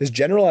 This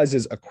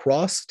generalizes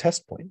across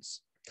test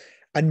points.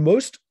 And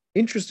most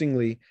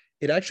interestingly,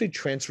 it actually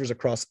transfers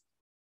across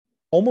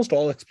almost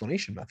all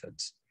explanation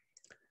methods.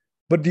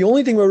 But the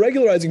only thing we're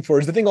regularizing for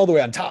is the thing all the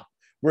way on top,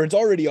 where it's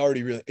already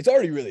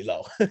really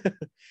low,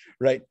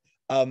 right?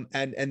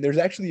 And there's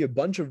actually a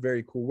bunch of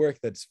very cool work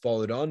that's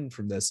followed on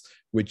from this,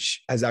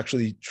 which has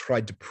actually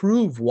tried to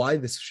prove why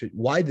this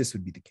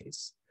would be the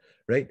case,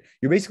 right?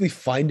 You're basically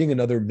finding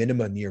another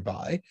minima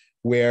nearby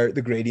where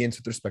the gradients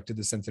with respect to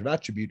the sensitive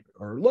attribute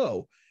are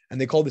low, and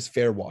they call this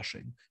fair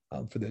washing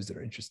for those that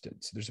are interested.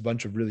 So there's a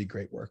bunch of really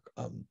great work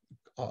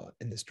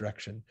in this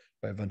direction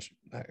by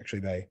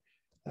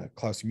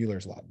Klaus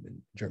Müller's lab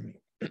in Germany.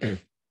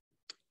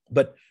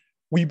 But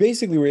we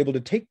basically were able to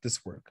take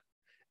this work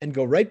and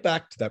go right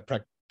back to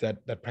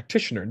that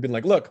practitioner and been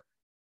like, look,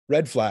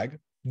 red flag,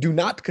 do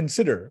not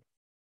consider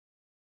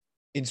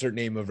insert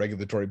name of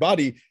regulatory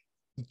body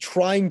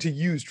trying to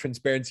use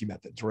transparency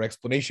methods or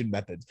explanation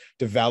methods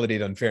to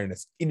validate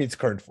unfairness in its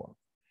current form.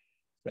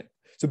 Right?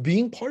 So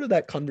being part of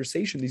that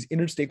conversation, these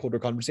inter-stakeholder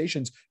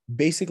conversations,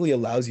 basically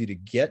allows you to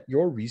get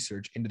your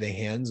research into the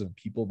hands of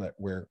people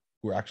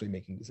who are actually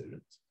making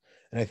decisions.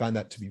 And I find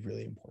that to be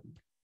really important.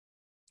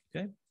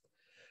 Okay.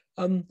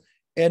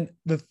 And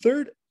the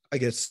third, I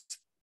guess,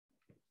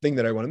 thing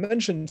that I want to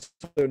mention,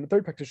 the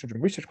third practitioner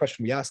research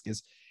question we ask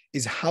is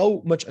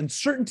how much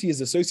uncertainty is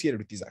associated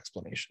with these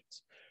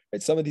explanations.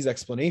 Right? Some of these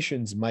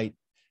explanations might,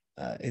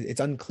 it's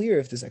unclear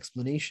if this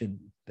explanation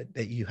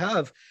that you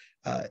have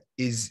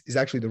is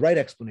actually the right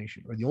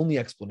explanation or the only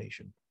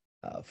explanation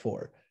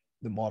for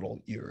the model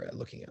you're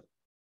looking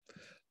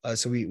at.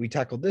 So we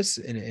tackled this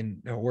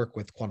in our work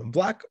with Quantum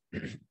Black.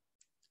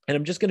 And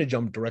I'm just going to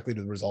jump directly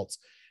to the results.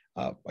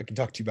 I can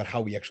talk to you about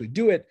how we actually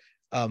do it.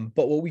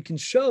 But what we can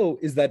show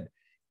is that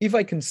if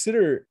I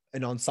consider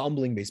an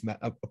ensembling-based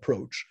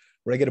approach,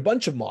 where I get a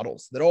bunch of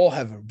models that all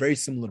have a very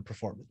similar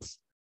performance,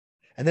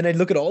 and then I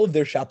look at all of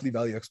their Shapley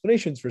value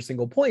explanations for a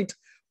single point,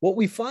 what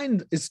we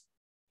find is,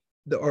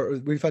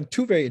 we find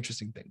two very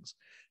interesting things.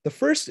 The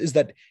first is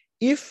that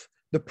if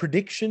the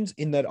predictions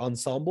in that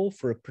ensemble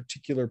for a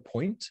particular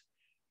point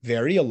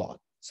vary a lot,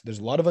 so there's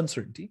a lot of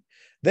uncertainty,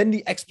 then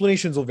the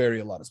explanations will vary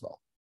a lot as well.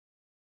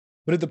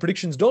 But if the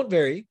predictions don't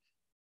vary,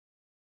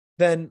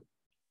 then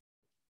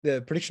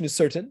the prediction is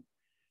certain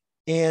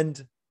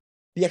and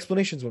the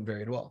explanations won't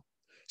vary at all.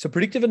 So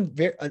predictive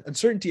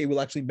uncertainty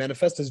will actually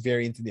manifest as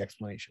variance in the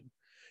explanation.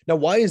 Now,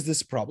 why is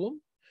this a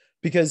problem?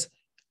 Because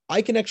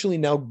I can actually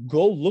now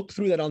go look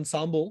through that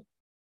ensemble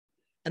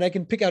and I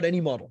can pick out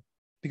any model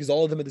because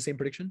all of them have the same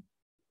prediction.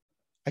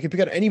 I can pick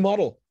out any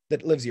model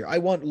that lives here. I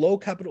want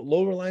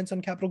low reliance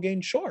on capital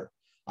gain. Sure.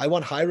 I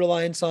want high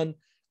reliance on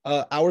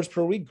hours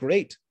per week.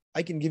 Great.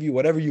 I can give you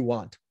whatever you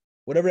want.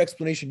 Whatever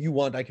explanation you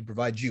want, I can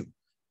provide you.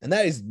 And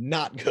that is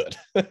not good.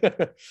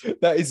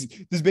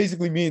 This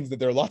basically means that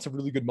there are lots of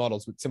really good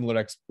models with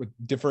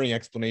with differing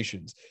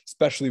explanations,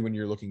 especially when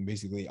you're looking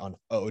basically on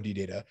OOD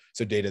data,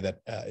 so data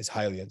that is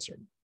highly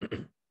uncertain.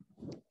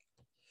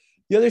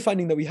 The other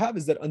finding that we have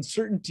is that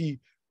uncertainty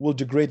will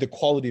degrade the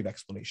quality of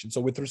explanation.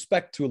 So with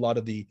respect to a lot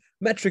of the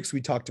metrics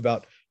we talked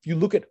about, if you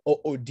look at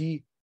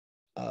OOD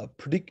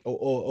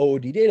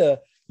data,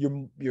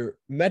 your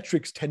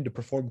metrics tend to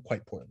perform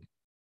quite poorly.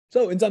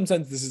 So in some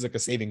sense, this is like a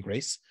saving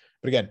grace.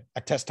 But again,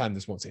 at test time,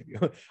 this won't save you.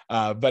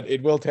 But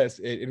it will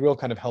it will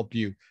kind of help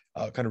you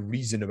kind of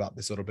reason about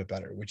this a little bit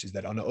better, which is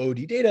that on the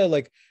OOD data,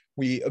 like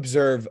we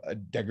observe a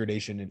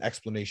degradation in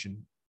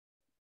explanation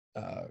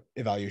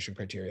evaluation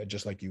criteria,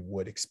 just like you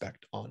would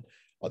expect on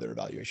other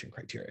evaluation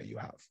criteria you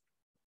have.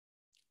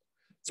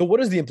 So what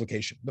is the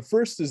implication? The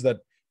first is that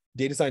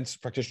data science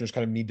practitioners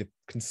kind of need to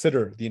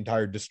consider the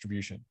entire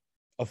distribution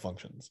of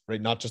functions,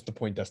 right? Not just the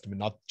point estimate,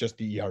 not just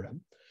the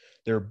ERM.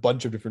 There are a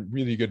bunch of different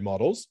really good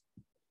models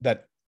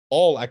that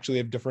all actually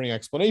have differing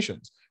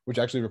explanations, which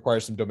actually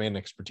requires some domain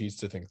expertise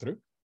to think through.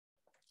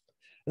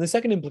 And the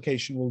second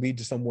implication will lead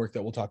to some work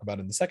that we'll talk about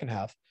in the second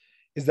half,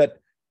 is that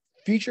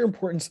feature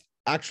importance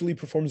actually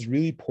performs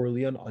really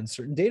poorly on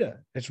uncertain data.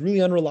 It's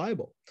really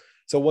unreliable.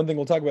 So one thing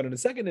we'll talk about in a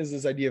second is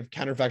this idea of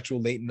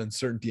counterfactual latent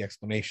uncertainty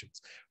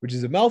explanations, which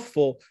is a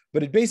mouthful,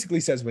 but it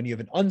basically says when you have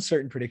an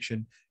uncertain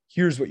prediction,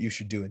 here's what you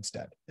should do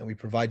instead. And we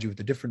provide you with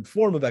a different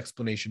form of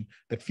explanation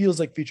that feels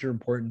like feature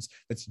importance,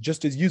 that's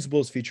just as usable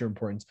as feature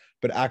importance,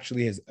 but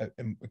actually has a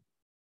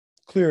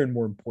clear and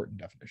more important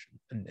definition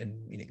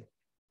and meaning.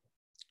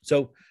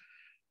 So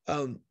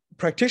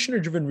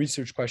practitioner-driven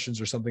research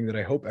questions are something that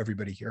I hope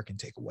everybody here can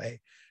take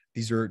away.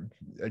 These are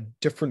a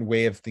different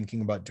way of thinking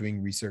about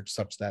doing research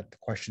such that the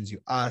questions you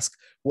ask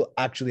will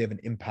actually have an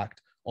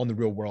impact on the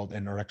real world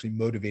and are actually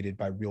motivated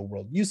by real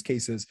world use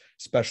cases,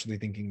 especially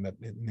thinking that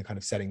in the kind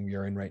of setting we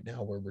are in right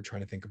now, where we're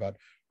trying to think about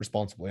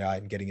responsible AI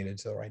and getting it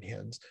into the right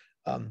hands,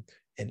 and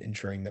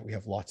ensuring that we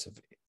have lots of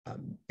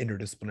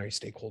interdisciplinary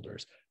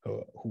stakeholders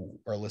who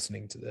are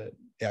listening to the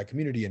AI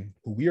community and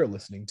who we are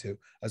listening to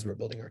as we're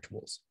building our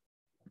tools.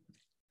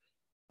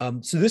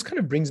 So this kind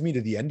of brings me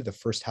to the end of the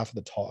first half of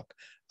the talk.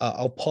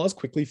 I'll pause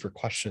quickly for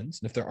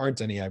questions, and if there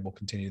aren't any, I will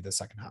continue the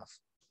second half.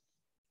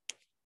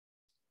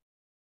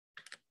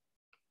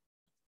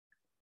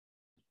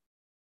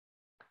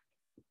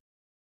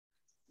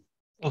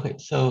 Okay,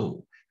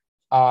 so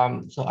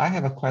I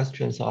have a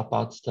question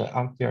about the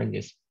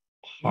unfairness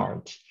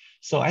part.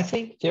 So I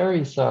think there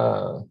is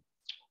a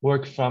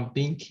work from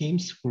Bean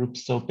Kim's group.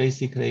 So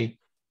basically,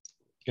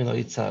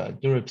 it's a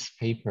Europe's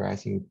paper, I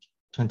think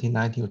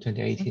 2019 or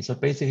 2018. So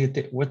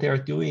basically what they are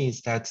doing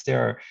is that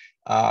they're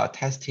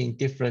testing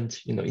different,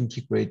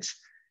 integrate,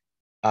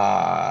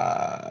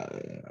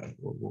 the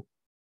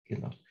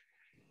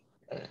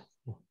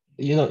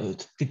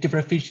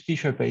different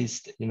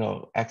feature-based,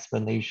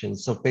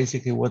 explanations. So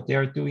basically what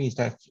they're doing is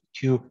that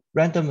to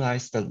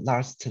randomize the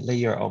last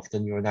layer of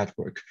the neural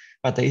network,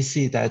 but they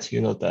see that,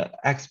 the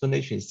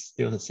explanation is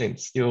still the same,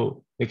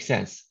 still makes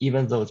sense,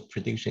 even though the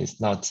prediction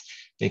is not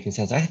making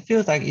sense. I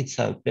feel like it's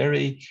a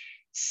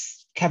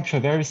capture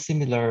very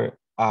similar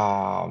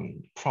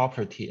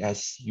property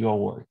as your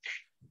work.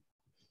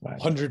 Right.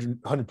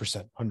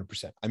 100%.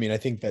 I mean, I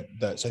think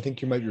that, so I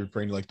think you might be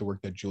referring to like the work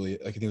that Julia,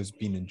 like I think it was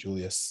Bean and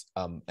Julius,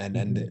 and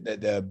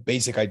the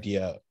basic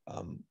idea,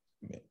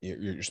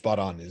 you're spot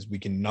on, is we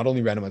can not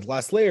only randomize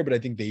last layer, but I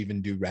think they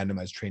even do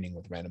randomized training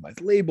with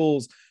randomized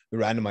labels, they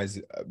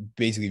randomize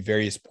basically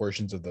various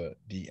portions of the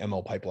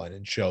ML pipeline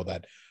and show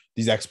that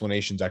these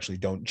explanations actually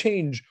don't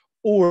change,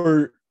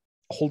 or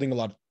holding a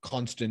lot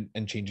constant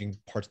and changing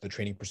parts of the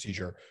training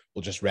procedure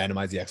will just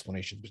randomize the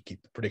explanations but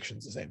keep the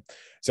predictions the same.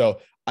 So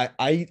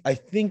I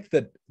think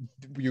that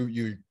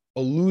you're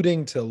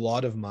alluding to a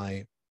lot of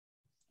my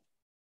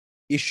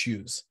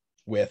issues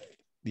with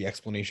the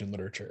explanation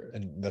literature,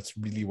 and that's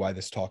really why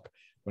this talk,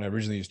 when I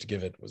originally used to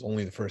give it, was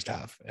only the first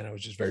half, and I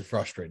was just very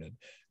frustrated.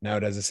 Now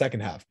it has a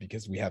second half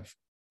because we have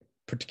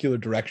particular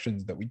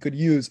directions that we could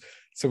use,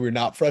 so we're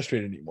not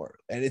frustrated anymore.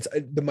 And it's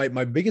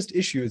my biggest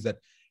issue is that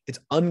it's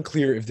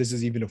unclear if this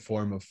is even a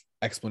form of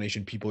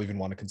explanation people even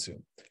want to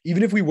consume,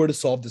 even if we were to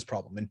solve this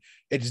problem. And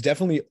it's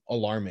definitely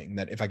alarming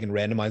that if I can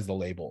randomize the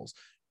labels,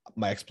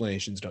 my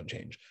explanations don't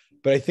change.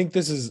 But I think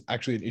this is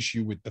actually an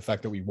issue with the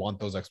fact that we want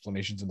those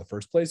explanations in the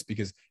first place,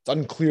 because it's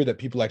unclear that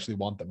people actually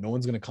want them. No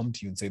one's going to come to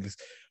you and say this,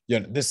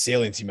 this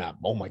saliency map,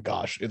 oh my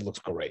gosh, it looks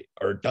great,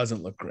 or it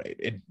doesn't look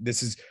great.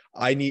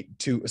 I need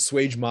to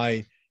assuage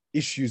my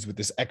issues with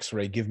this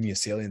X-ray, give me a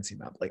saliency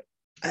map. Like,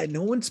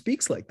 no one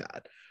speaks like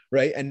that,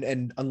 right?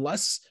 And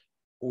unless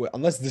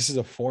this is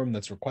a form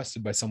that's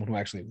requested by someone who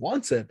actually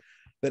wants it,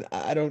 then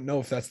I don't know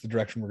if that's the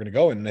direction we're going to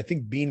go in. And I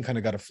think Bean kind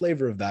of got a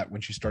flavor of that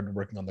when she started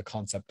working on the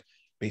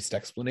concept-based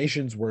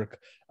explanations work,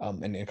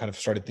 and kind of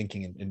started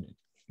thinking in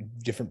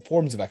different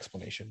forms of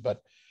explanation.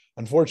 But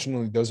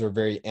unfortunately, those are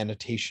very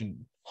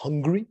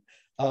annotation-hungry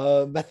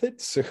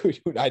methods. So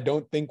I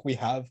don't think we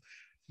have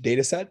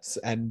data sets,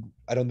 and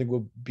I don't think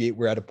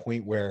we're at a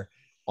point where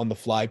on the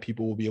fly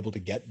people will be able to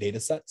get data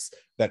sets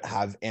that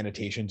have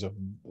annotations of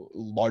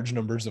large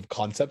numbers of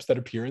concepts that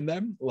appear in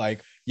them.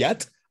 Like,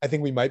 yet I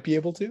think we might be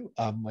able to.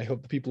 I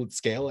hope the people at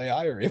Scale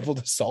AI are able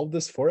to solve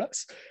this for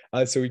us,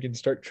 so we can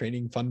start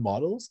training fun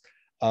models.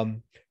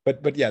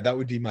 But yeah, that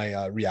would be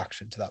my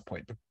reaction to that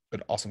point.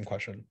 But awesome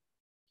question.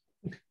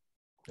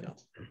 Yeah.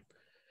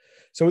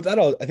 So with that,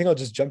 I think I'll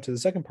just jump to the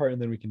second part,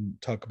 and then we can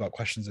talk about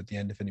questions at the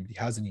end if anybody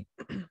has any.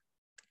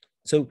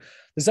 So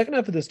the second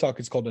half of this talk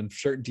is called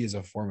Uncertainty as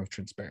a Form of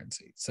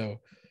Transparency.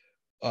 So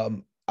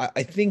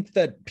I think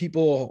that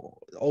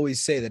people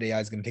always say that AI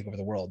is going to take over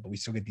the world, but we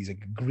still get these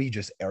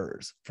egregious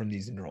errors from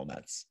these neural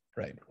nets,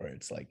 right? Where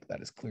it's like,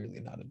 that is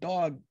clearly not a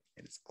dog,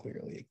 it is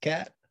clearly a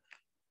cat.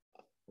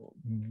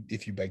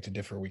 If you beg to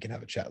differ, we can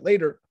have a chat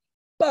later.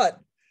 But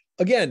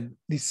again,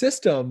 these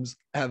systems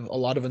have a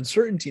lot of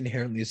uncertainty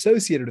inherently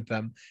associated with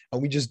them, and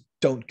we just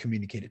don't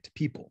communicate it to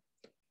people.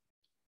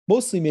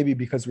 Mostly maybe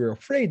because we're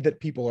afraid that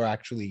people are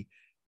actually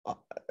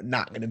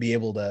not going to be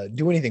able to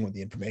do anything with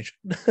the information.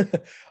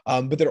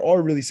 But there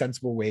are really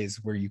sensible ways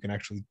where you can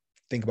actually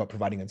think about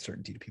providing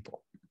uncertainty to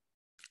people.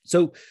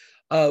 So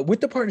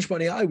with the partnership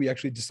on AI, we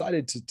actually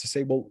decided to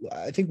say, well,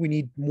 I think we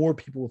need more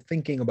people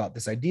thinking about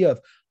this idea of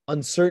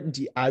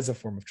uncertainty as a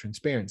form of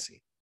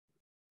transparency.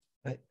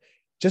 Right?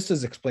 Just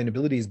as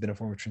explainability has been a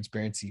form of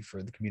transparency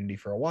for the community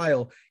for a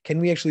while, can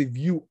we actually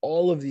view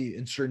all of the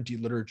uncertainty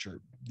literature,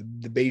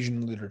 the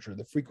Bayesian literature,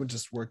 the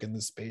frequentist work in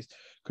this space,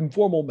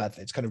 conformal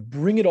methods, kind of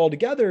bring it all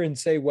together and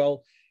say,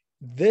 well,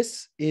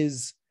 this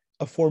is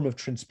a form of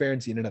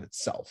transparency in and of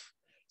itself.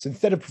 So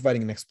instead of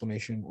providing an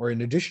explanation, or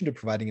in addition to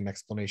providing an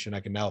explanation, I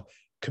can now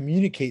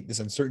communicate this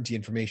uncertainty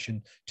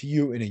information to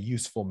you in a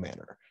useful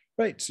manner,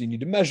 right? So you need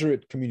to measure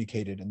it,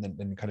 communicate it, and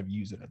then kind of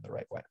use it in the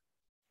right way.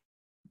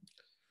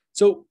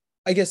 So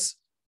I guess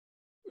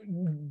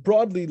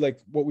broadly, like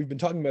what we've been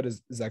talking about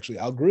is actually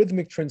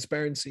algorithmic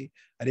transparency.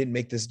 I didn't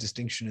make this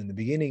distinction in the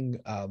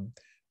beginning,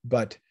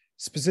 but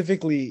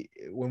specifically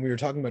when we were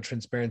talking about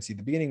transparency at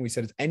the beginning, we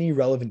said it's any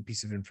relevant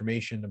piece of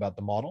information about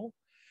the model.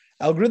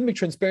 Algorithmic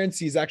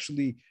transparency is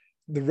actually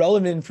the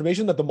relevant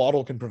information that the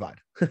model can provide,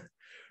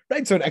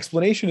 right? So an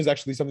explanation is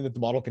actually something that the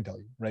model can tell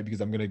you, right?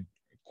 Because I'm going to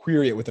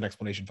query it with an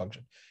explanation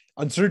function.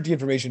 Uncertainty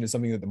information is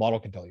something that the model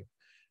can tell you.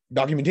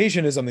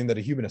 Documentation is something that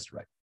a human has to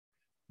write.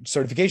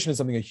 Certification is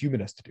something a human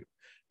has to do.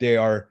 They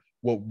are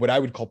what I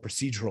would call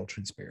procedural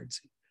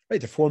transparency,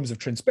 right? The forms of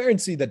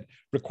transparency that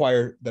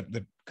require that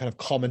kind of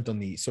comment on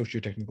the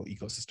socio-technical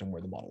ecosystem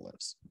where the model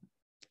lives.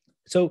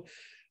 So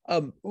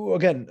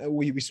again,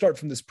 we start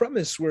from this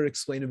premise where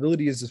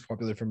explainability is this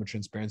popular form of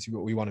transparency,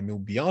 but we want to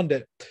move beyond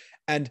it.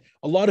 And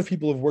a lot of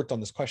people have worked on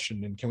this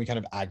question, and can we kind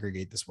of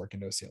aggregate this work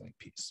into a salient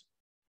piece?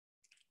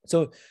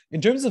 So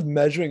in terms of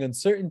measuring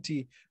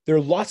uncertainty, there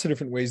are lots of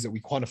different ways that we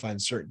quantify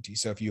uncertainty.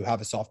 So if you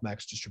have a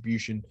softmax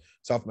distribution,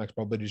 softmax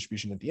probability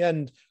distribution at the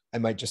end, I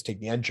might just take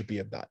the entropy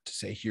of that to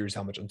say, here's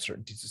how much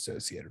uncertainty is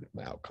associated with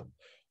my outcome.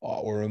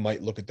 Or we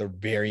might look at the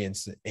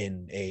variance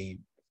in a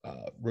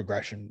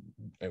regression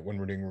when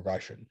we're doing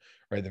regression,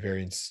 right? The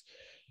variance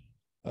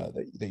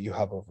that you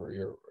have over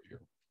your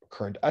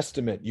current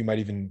estimate. You might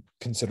even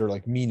consider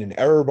like mean and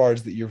error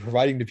bars that you're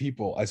providing to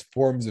people as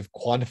forms of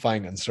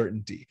quantifying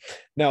uncertainty.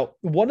 Now,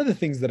 one of the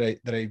things that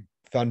I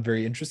found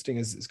very interesting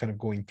is kind of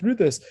going through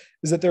this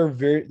is that there are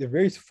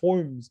various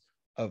forms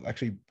of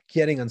actually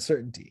getting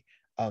uncertainty.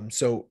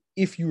 So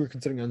if you were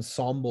considering an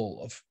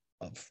ensemble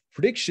of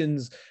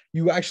predictions,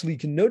 you actually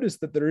can notice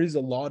that there is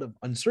a lot of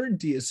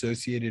uncertainty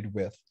associated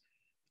with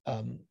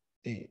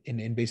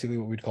in basically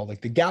what we'd call like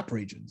the gap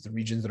regions, the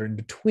regions that are in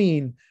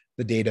between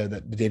the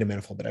data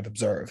manifold that I've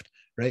observed,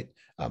 right?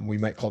 We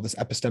might call this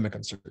epistemic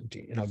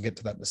uncertainty, and I'll get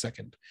to that in a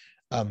second.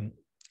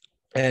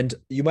 And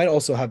you might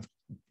also have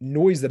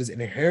noise that is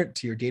inherent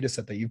to your data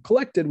set that you've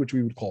collected, which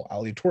we would call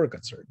aleatoric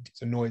uncertainty,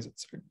 so noise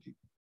uncertainty.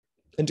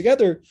 And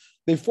together,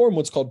 they form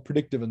what's called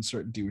predictive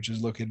uncertainty, which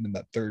is located in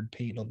that third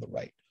pane on the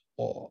right.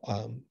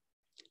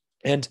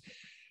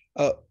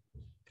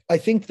 I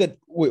think that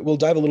we'll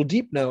dive a little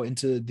deep now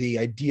into the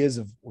ideas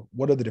of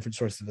what are the different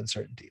sources of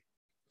uncertainty.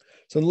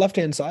 So on the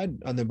left-hand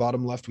side, on the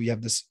bottom left, we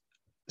have this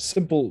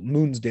simple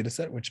moons data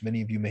set, which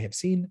many of you may have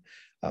seen.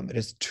 It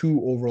has two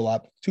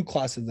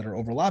classes that are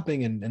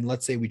overlapping. And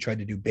let's say we try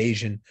to do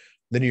Bayesian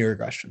linear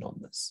regression on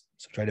this.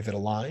 So try to fit a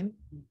line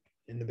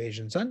in the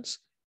Bayesian sense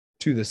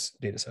to this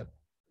data set.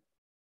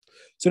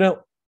 So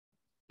now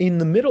in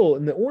the middle,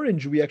 in the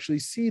orange, we actually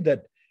see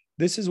that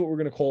this is what we're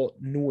going to call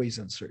noise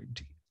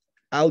uncertainty,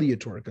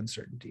 aleatoric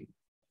uncertainty.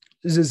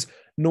 This is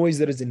noise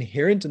that is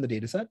inherent in the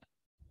data set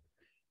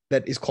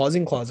that is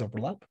causing clause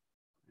overlap,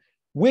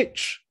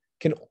 which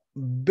can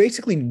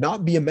basically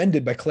not be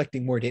amended by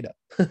collecting more data,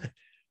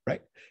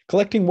 right?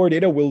 Collecting more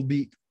data will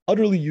be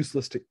utterly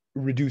useless to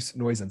reduce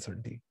noise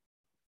uncertainty.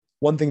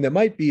 One thing that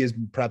might be is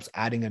perhaps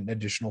adding an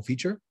additional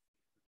feature,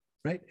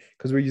 right?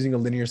 Because we're using a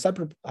linear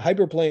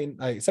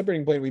hyperplane,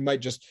 separating plane, we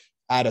might just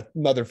add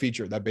another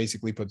feature that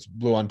basically puts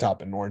blue on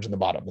top and orange on the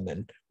bottom, and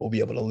then we'll be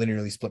able to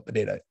linearly split the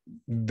data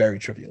very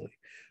trivially.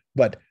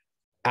 But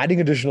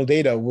adding additional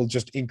data will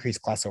just increase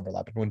class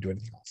overlap. It won't do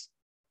anything else.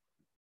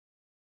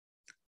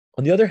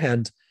 On the other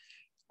hand,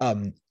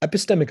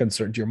 epistemic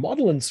uncertainty or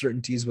model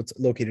uncertainty is what's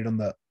located on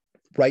the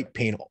right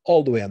pane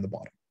all the way on the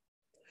bottom.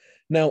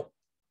 Now,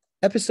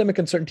 epistemic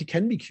uncertainty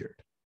can be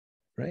cured,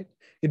 right?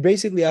 It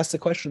basically asks the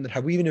question that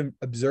have we even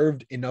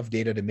observed enough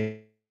data to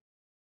make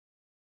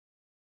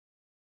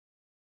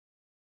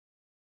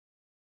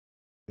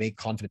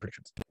confident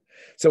predictions?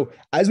 So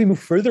as we move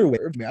further away,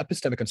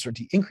 epistemic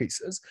uncertainty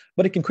increases,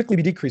 but it can quickly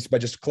be decreased by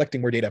just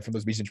collecting more data from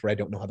those regions where I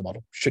don't know how the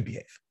model should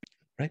behave,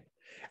 right?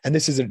 And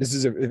this is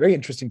a very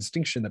interesting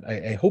distinction that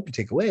I hope you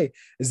take away,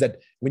 is that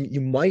when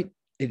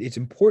it's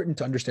important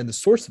to understand the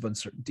source of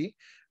uncertainty,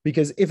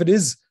 because if it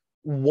is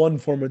one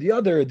form or the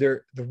other,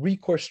 the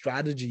recourse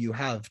strategy you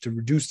have to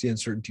reduce the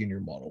uncertainty in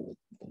your model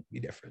will be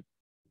different.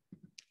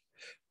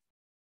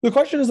 The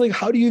question is like,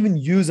 how do you even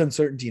use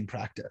uncertainty in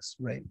practice,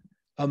 right?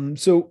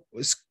 So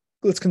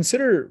let's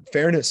consider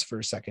fairness for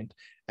a second.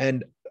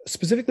 And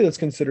specifically, let's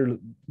consider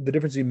the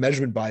difference between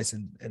measurement bias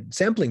and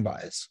sampling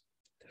bias.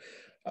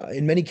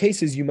 In many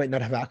cases, you might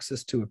not have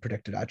access to a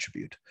predicted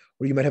attribute,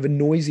 or you might have a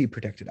noisy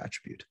predicted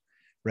attribute,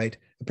 right?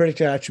 A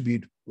predicted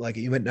attribute, like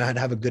you might not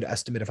have a good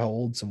estimate of how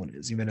old someone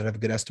is. You might not have a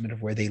good estimate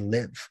of where they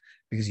live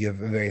because you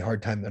have a very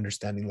hard time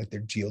understanding like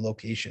their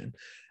geolocation.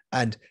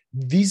 And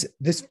this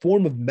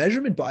form of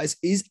measurement bias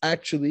is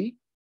actually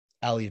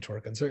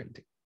aleatoric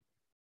uncertainty.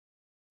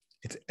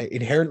 It's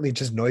inherently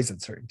just noise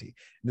uncertainty.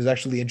 And there's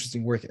actually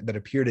interesting work that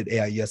appeared at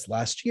AIES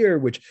last year,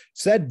 which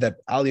said that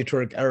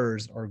aleatoric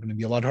errors are going to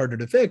be a lot harder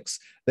to fix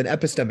than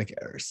epistemic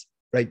errors,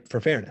 right? For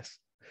fairness,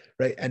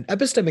 right? And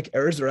epistemic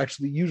errors are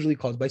actually usually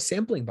caused by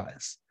sampling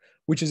bias,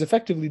 which is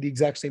effectively the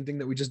exact same thing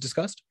that we just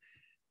discussed.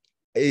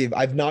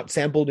 I've not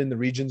sampled in the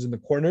regions in the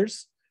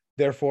corners,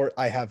 therefore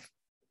I'm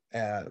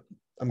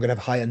going to have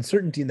high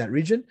uncertainty in that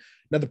region.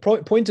 Now, the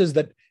point is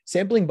that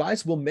sampling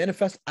bias will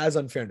manifest as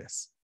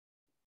unfairness.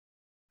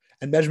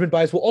 And measurement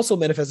bias will also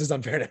manifest as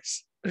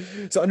unfairness.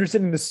 So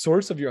understanding the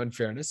source of your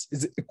unfairness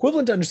is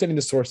equivalent to understanding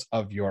the source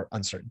of your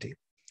uncertainty,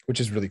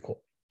 which is really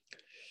cool.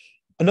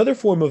 Another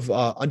form of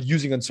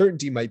using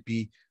uncertainty might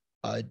be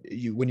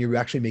when you're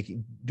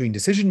actually doing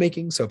decision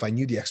making. So if I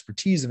knew the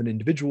expertise of an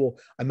individual,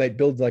 I might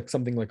build like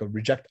something like a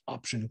reject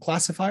option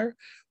classifier,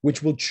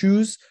 which will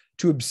choose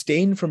to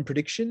abstain from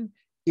prediction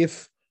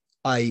if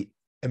I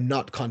am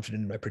not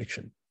confident in my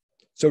prediction.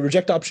 So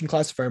reject option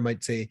classifier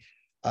might say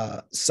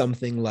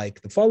something like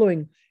the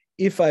following: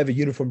 if I have a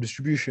uniform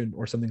distribution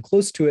or something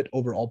close to it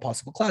over all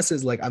possible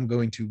classes, like I'm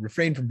going to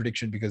refrain from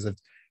prediction because of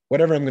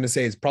whatever I'm going to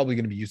say is probably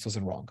going to be useless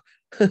and wrong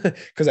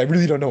because I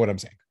really don't know what I'm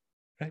saying,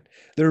 right?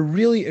 There are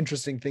really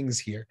interesting things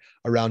here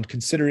around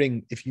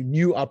considering if you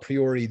knew a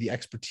priori the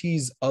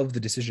expertise of the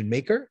decision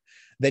maker,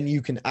 then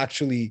you can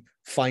actually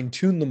fine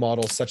tune the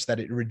model such that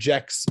it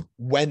rejects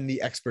when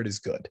the expert is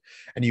good.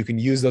 And you can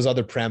use those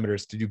other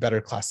parameters to do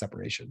better class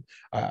separation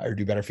or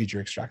do better feature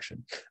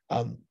extraction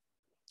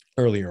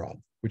earlier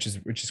on, which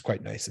is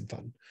quite nice and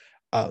fun.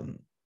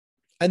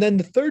 And then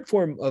the third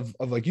form of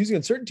like using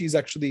uncertainty is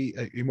actually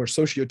a more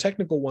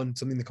socio-technical one,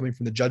 something that coming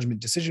from the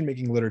judgment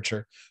decision-making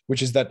literature,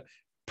 which is that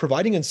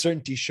providing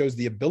uncertainty shows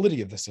the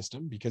ability of the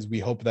system, because we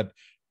hope that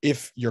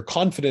if you're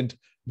confident,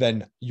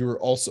 then you're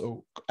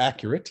also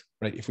accurate,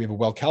 right? If we have a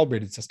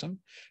well-calibrated system,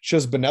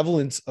 shows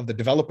benevolence of the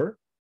developer,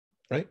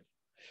 right?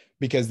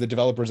 Because the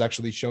developer is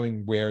actually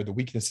showing where the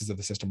weaknesses of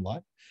the system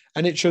lie.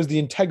 And it shows the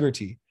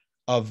integrity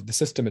of the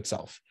system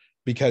itself,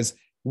 because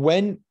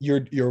when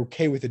you're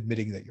okay with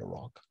admitting that you're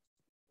wrong,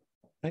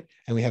 right?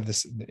 And we have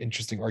this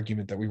interesting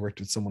argument that we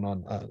worked with someone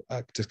on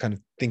to kind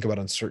of think about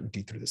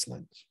uncertainty through this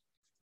lens.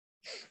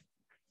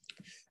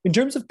 In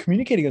terms of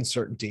communicating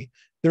uncertainty,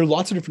 there are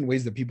lots of different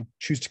ways that people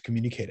choose to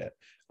communicate it.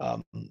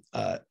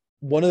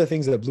 One of the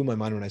things that blew my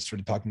mind when I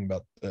started talking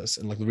about this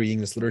and like reading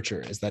this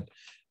literature is that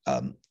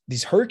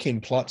these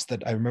hurricane plots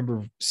that I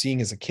remember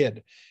seeing as a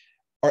kid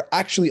are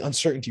actually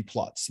uncertainty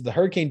plots. So the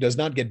hurricane does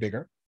not get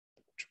bigger,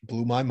 which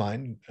blew my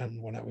mind.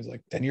 And when I was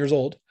like 10 years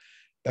old,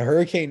 the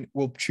hurricane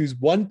will choose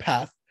one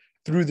path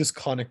through this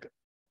conic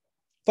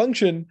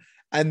function,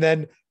 and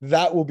then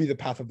that will be the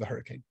path of the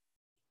hurricane,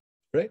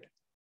 right?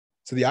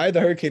 So the eye of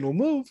the hurricane will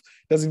move,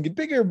 doesn't get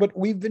bigger, but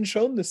we've been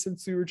shown this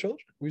since we were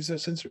children.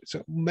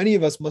 So many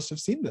of us must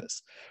have seen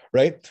this,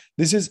 right?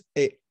 This is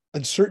a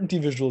uncertainty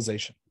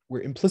visualization.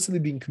 We're implicitly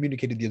being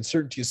communicated the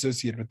uncertainty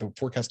associated with the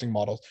forecasting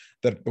models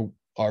that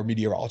our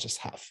meteorologists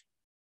have.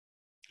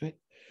 Right?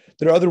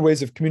 There are other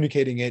ways of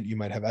communicating it. You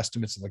might have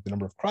estimates of like the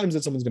number of crimes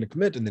that someone's going to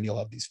commit, and then you'll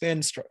have these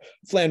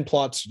flan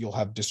plots. You'll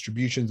have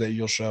distributions that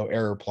you'll show,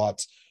 error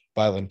plots,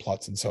 violin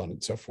plots, and so on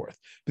and so forth.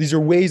 These are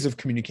ways of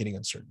communicating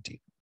uncertainty.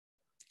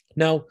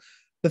 Now,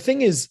 the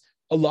thing is,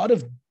 a lot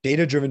of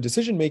data-driven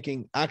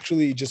decision-making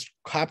actually just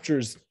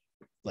captures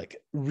like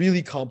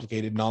really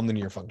complicated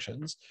nonlinear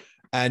functions.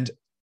 And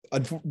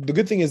the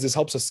good thing is this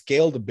helps us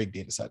scale the big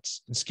data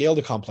sets and scale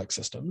the complex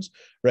systems,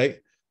 right?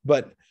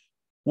 But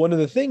one of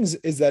the things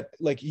is that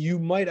like you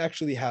might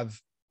actually have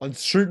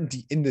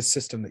uncertainty in this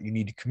system that you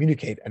need to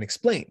communicate and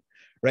explain,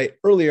 right?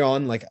 Earlier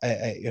on, like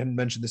I hadn't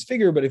mentioned this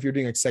figure, but if you're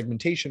doing like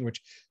segmentation,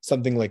 which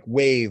something like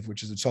Wave,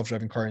 which is a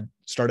self-driving car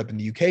startup in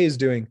the UK is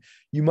doing,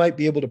 you might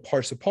be able to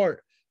parse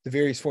apart the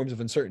various forms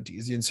of uncertainty.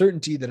 Is the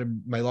uncertainty that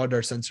my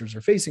LiDAR sensors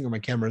are facing or my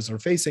cameras are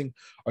facing,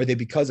 are they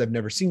because I've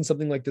never seen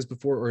something like this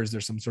before, or is there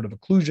some sort of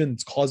occlusion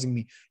that's causing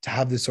me to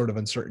have this sort of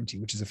uncertainty,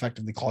 which is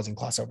effectively causing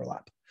class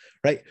overlap,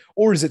 right?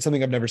 Or is it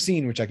something I've never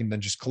seen, which I can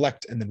then just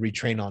collect and then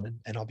retrain on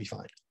and I'll be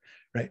fine,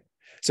 right?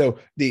 So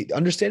the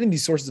understanding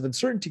these sources of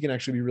uncertainty can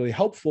actually be really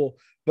helpful,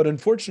 but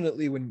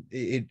unfortunately, when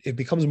it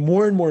becomes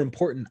more and more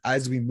important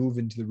as we move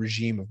into the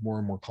regime of more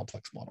and more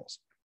complex models.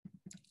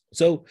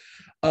 So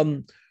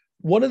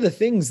one of the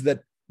things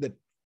that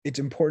it's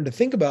important to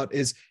think about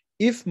is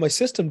if my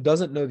system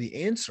doesn't know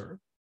the answer,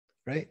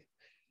 right?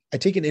 I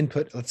take an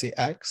input, let's say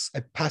X,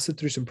 I pass it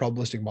through some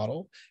probabilistic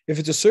model. If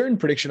it's a certain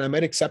prediction, I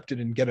might accept it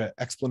and get an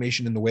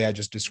explanation in the way I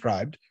just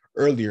described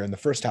earlier in the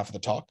first half of the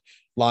talk,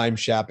 Lime,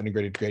 Shap,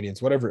 integrated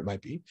gradients, whatever it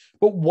might be.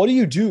 But what do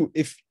you do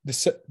if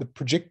the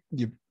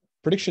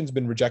prediction's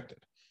been rejected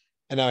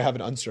and now I have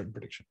an uncertain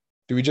prediction?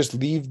 Do we just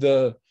leave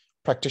the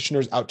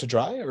practitioners out to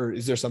dry, or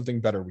is there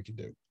something better we can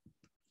do?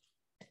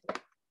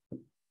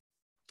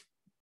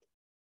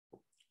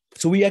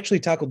 So we actually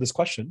tackled this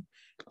question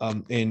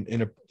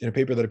in a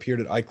paper that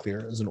appeared at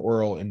iClear as an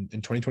oral in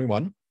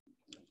 2021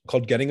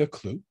 called Getting a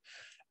Clue.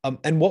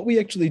 And what we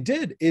actually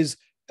did is,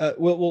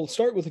 we'll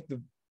start with like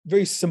the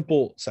very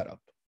simple setup.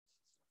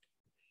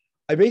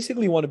 I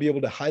basically want to be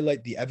able to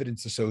highlight the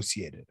evidence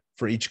associated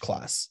for each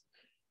class.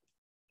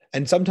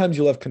 And sometimes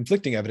you'll have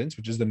conflicting evidence,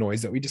 which is the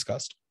noise that we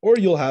discussed, or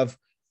you'll have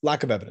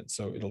lack of evidence.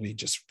 So it'll be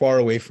just far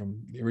away from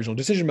the original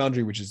decision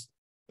boundary, which is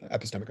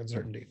epistemic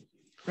uncertainty,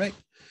 right?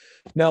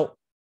 Now,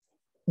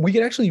 we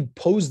can actually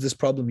pose this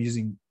problem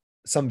using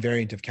some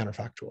variant of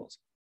counterfactuals.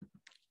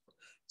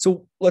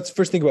 So let's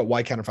first think about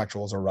why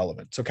counterfactuals are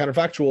relevant. So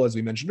counterfactual, as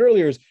we mentioned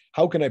earlier, is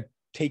how can I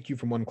take you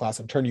from one class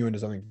and turn you into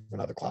something from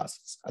another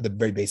class at the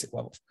very basic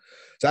levels.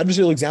 So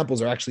adversarial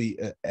examples are actually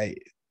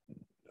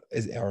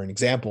an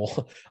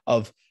example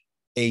of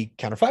a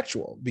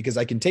counterfactual, because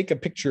I can take a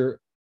picture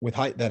with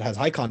that has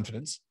high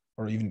confidence,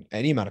 or even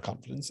any amount of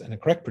confidence, and a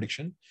correct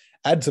prediction,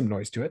 add some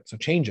noise to it, so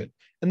change it,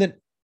 and then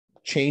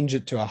change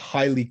it to a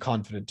highly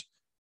confident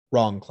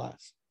wrong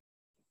class.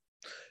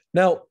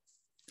 Now,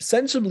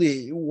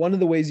 sensibly, one of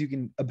the ways you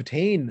can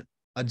obtain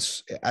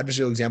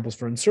adversarial examples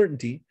for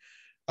uncertainty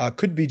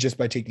could be just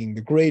by taking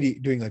the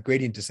gradient, doing like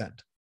gradient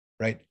descent,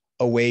 right,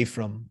 away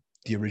from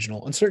the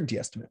original uncertainty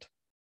estimate.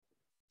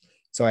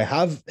 So I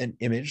have an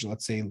image,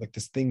 let's say like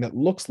this thing that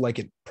looks like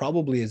it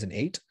probably is an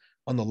 8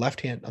 on the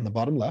left hand, on the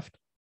bottom left.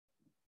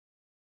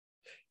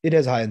 It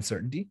has high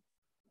uncertainty.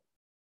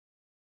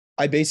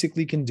 I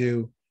basically can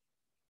do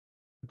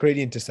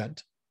gradient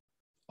descent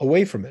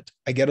away from it.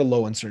 I get a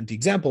low uncertainty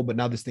example, but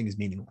now this thing is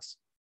meaningless.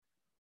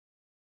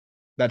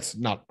 That's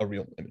not a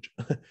real image.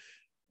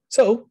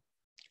 So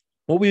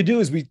what we do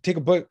is we take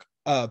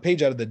a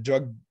page out of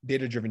the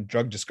data-driven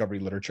drug discovery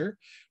literature,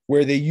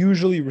 where they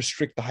usually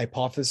restrict the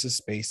hypothesis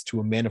space to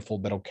a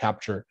manifold that'll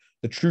capture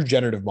the true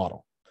generative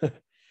model,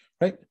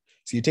 right?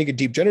 So you take a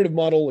deep generative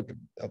model, like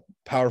a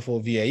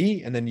powerful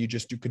VAE, and then you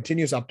just do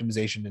continuous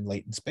optimization in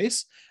latent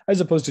space,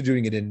 as opposed to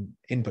doing it in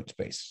input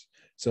space.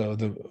 So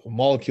the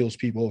molecules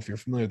people, if you're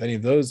familiar with any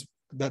of those,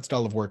 that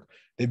style of work,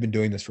 they've been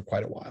doing this for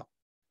quite a while.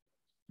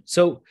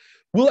 So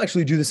we'll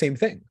actually do the same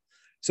thing.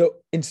 So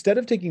instead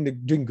of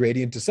doing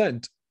gradient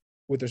descent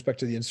with respect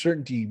to the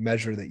uncertainty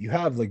measure that you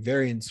have, like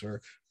variance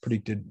or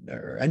predicted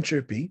or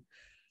entropy,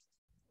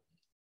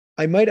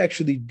 I might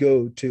actually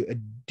go to a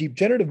deep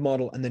generative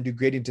model and then do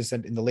gradient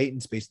descent in the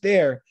latent space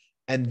there.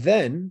 And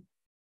then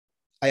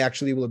I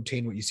actually will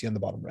obtain what you see on the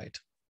bottom right.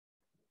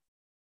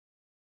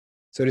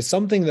 So it is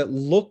something that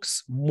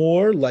looks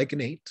more like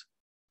an 8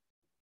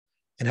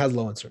 and has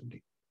low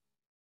uncertainty.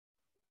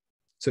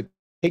 So it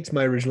takes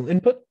my original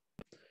input,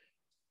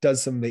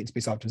 does some latent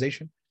space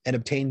optimization, and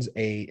obtains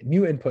a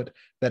new input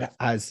that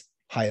has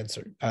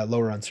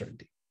lower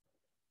uncertainty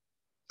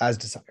as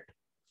desired.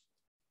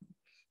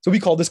 So we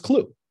call this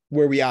clue,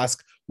 where we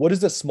ask, what is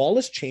the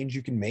smallest change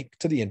you can make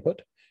to the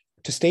input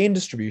to stay in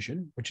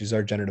distribution, which is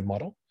our generative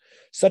model,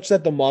 such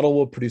that the model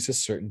will produce a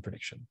certain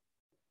prediction.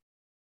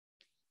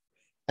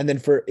 And then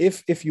for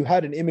if you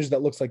had an image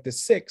that looks like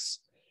this 6,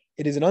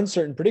 it is an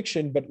uncertain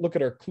prediction, but look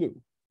at our clue.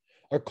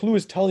 Our clue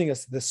is telling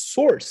us the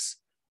source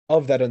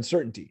of that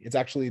uncertainty. It's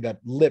actually that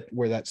lip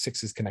where that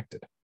 6 is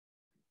connected.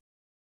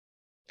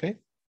 Okay.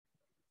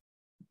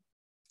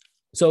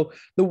 So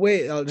the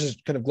way, I'll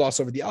just kind of gloss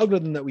over the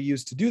algorithm that we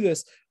use to do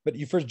this, but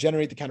you first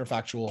generate the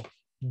counterfactual,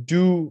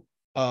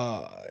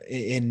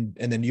 and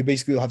then you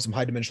basically will have some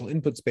high dimensional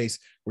input space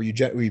where you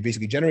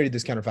basically generated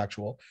this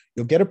counterfactual.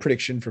 You'll get a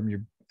prediction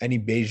from any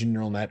Bayesian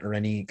neural net or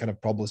any kind of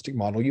probabilistic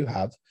model you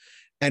have.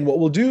 And what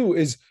we'll do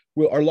is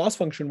our loss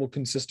function will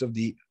consist of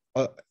the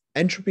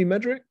entropy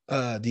metric,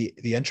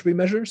 the entropy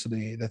measure, so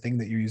the thing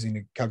that you're using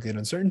to calculate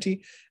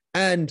uncertainty,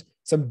 and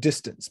some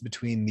distance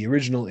between the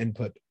original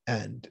input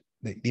and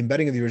the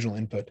embedding of the original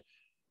input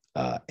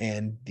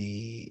and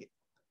the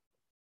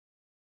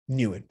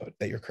new input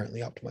that you're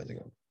currently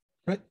optimizing on,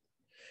 right?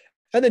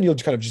 And then you'll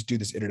kind of just do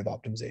this iterative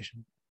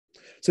optimization.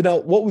 So now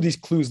what will these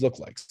clues look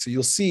like? So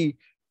you'll see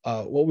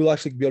what we'll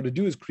actually be able to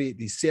do is create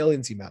these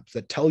saliency maps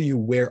that tell you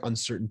where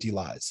uncertainty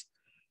lies.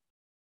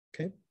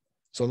 Okay.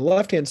 So on the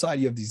left-hand side,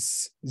 you have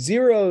these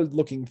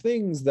zero-looking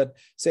things that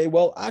say,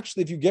 well,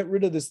 actually, if you get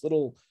rid of this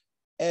little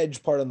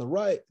edge part on the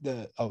right,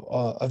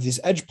 of this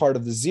edge part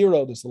of the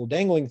 0, this little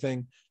dangling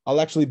thing,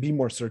 I'll actually be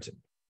more certain.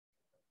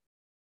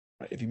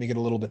 Right? If you make it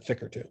a little bit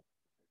thicker too.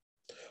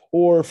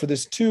 Or for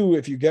this 2,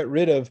 if you get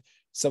rid of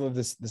some of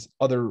this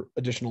other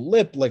additional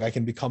lip, like I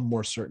can become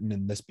more certain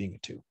in this being a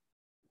 2.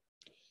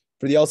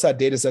 For the LSAT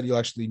data set, you'll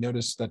actually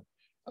notice that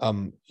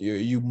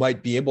you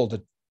might be able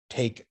to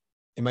take,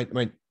 you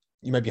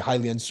might be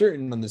highly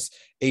uncertain on this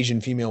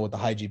Asian female with a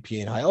high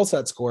GPA and high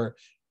LSAT score.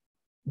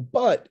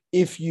 But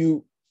if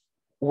you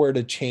were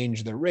to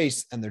change their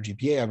race and their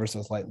GPA ever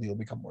so slightly, you'll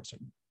become more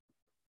certain.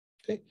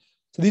 Okay,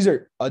 so these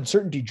are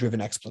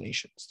uncertainty-driven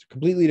explanations. They're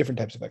completely different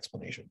types of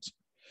explanations.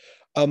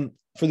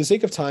 For the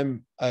sake of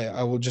time,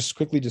 I will just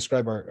quickly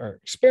describe our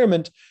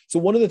experiment. So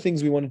one of the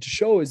things we wanted to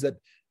show is that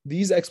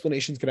these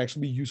explanations can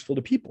actually be useful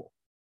to people,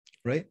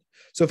 right?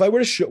 So if I were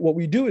to show, what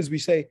we do is we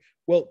say,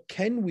 well,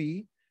 can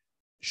we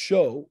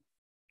show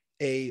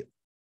a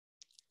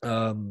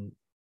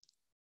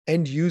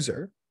end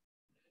user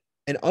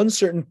an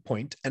uncertain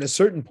point and a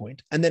certain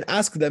point, and then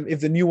ask them if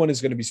the new one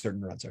is going to be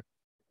certain or uncertain,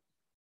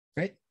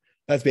 right?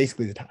 That's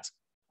basically the task.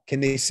 Can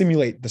they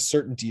simulate the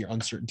certainty or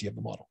uncertainty of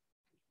the model?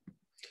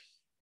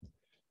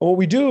 And what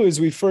we do is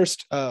we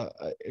first,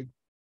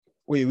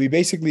 we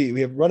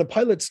have run a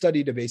pilot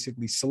study to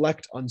basically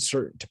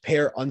to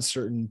pair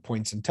uncertain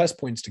points and test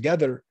points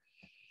together.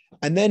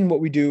 And then what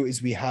we do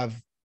is we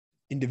have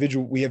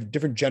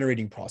different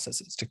generating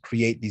processes to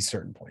create these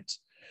certain points.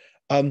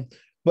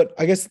 But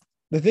I guess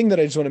the thing that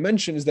I just want to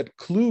mention is that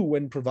clue,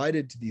 when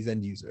provided to these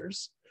end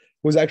users,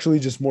 was actually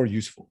just more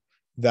useful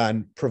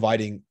than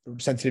providing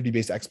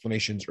sensitivity-based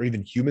explanations or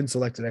even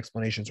human-selected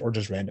explanations or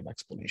just random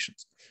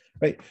explanations,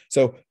 right?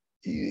 So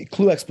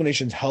clue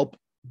explanations help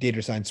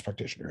data science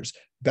practitioners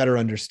better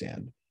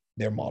understand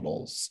their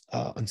model's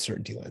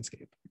uncertainty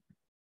landscape.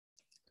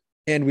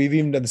 And we've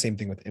even done the same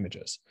thing with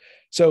images.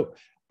 So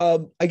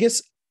I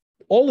guess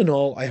all in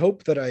all, I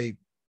hope that I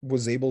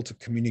was able to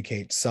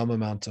communicate some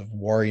amount of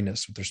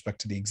wariness with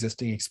respect to the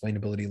existing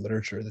explainability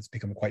literature that's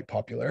become quite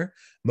popular,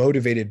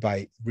 motivated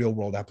by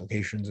real-world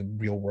applications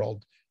and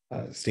real-world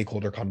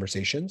stakeholder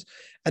conversations,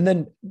 and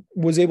then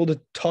was able to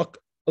talk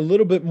a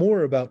little bit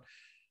more about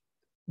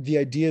the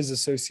ideas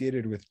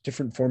associated with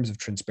different forms of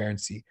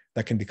transparency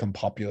that can become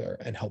popular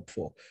and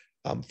helpful.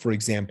 For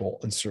example,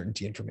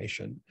 uncertainty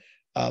information.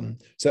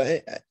 So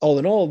all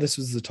in all, this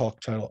was the talk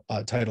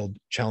titled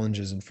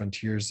Challenges and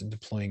Frontiers in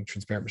Deploying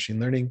Transparent Machine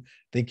Learning.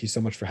 Thank you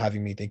so much for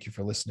having me. Thank you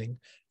for listening.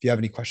 If you have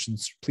any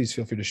questions, please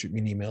feel free to shoot me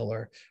an email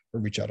or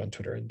reach out on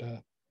Twitter,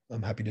 and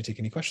I'm happy to take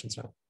any questions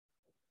now.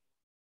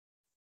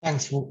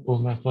 Thanks,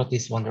 Umang, for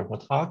this wonderful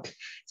talk.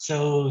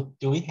 So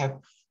do we have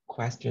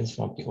questions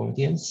from the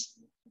audience?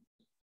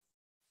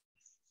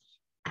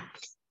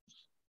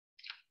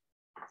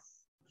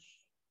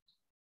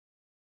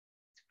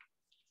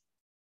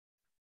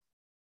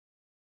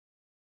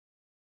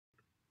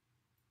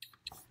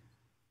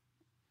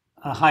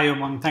 Hi,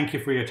 Umang. Thank you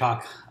for your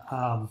talk.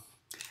 I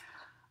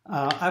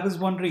was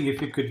wondering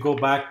if you could go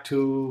back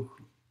to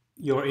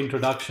your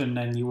introduction,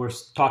 and you were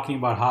talking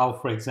about how,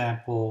 for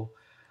example,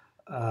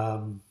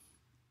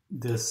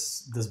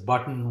 this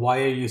button,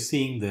 why are you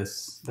seeing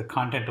this, the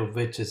content of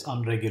which is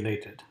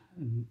unregulated.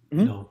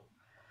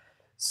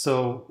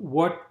 So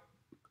what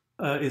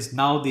is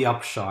now the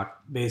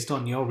upshot based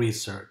on your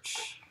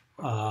research?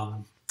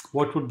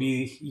 What would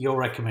be your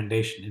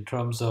recommendation in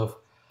terms of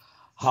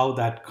how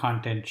that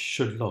content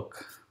should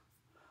look?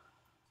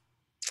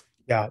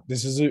 Yeah,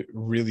 this is a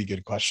really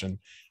good question.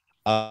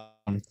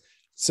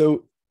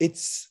 So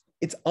it's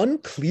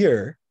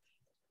unclear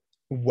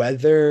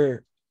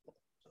whether.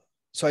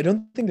 So I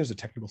don't think there's a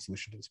technical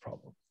solution to this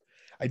problem.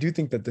 I do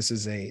think that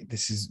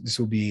this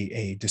will be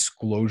a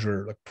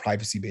disclosure, like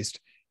privacy-based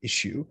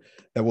issue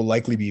that will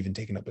likely be even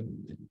taken up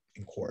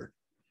in court.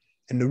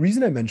 And the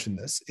reason I mention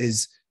this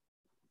is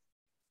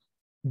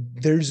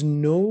there's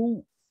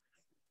no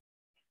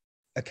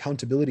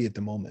accountability at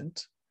the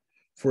moment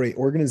for an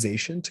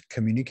organization to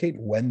communicate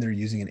when they're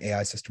using an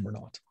AI system or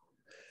not.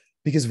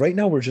 Because right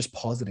now we're just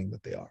positing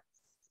that they are.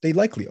 They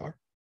likely are,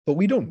 but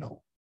we don't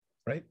know,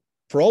 right?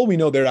 For all we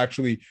know,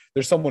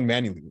 there's someone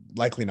manually,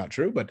 likely not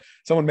true, but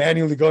someone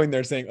manually going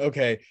there saying,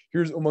 okay,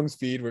 here's Umang's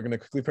feed. We're going to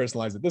quickly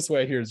personalize it this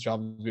way. Here's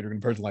Jobs' feed. We're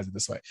going to personalize it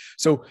this way.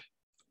 So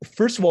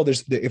first of all,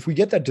 if we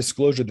get that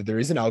disclosure that there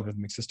is an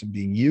algorithmic system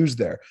being used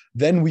there,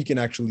 then we can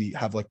actually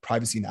have like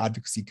privacy and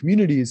advocacy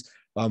communities,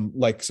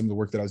 like some of the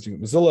work that I was doing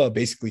at Mozilla,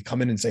 basically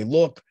come in and say,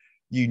 look,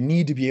 you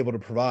need to be able to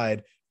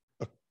provide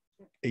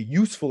a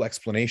useful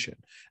explanation.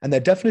 And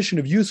that definition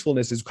of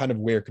usefulness is kind of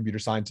where computer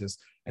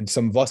scientists and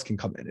some of us can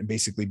come in and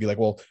basically be like,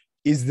 well,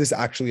 is this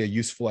actually a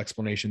useful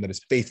explanation that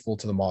is faithful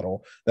to the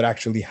model, that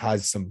actually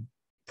has some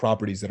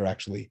properties that are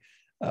actually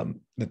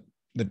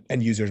that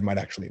end users might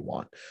actually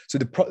want? So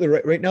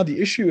right now,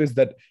 the issue is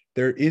that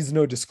there is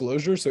no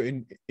disclosure. So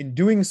in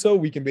doing so,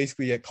 we can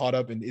basically get caught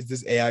up in, is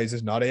this AI, is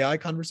this not AI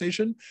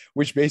conversation,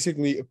 which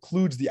basically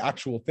includes the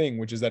actual thing,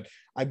 which is that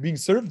I'm being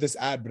served this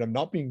ad, but I'm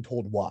not being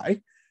told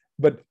why.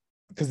 But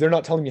because they're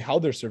not telling me how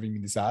they're serving me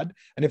this ad.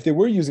 And if they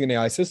were using an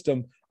AI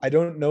system, I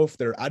don't know if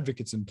there are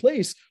advocates in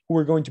place who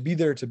are going to be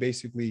there to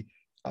basically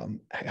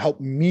help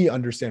me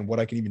understand what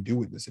I can even do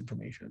with this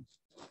information.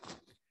 I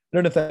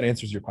don't know if that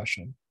answers your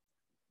question.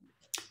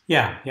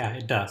 Yeah,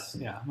 it does.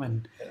 Yeah, I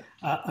mean,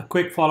 a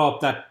quick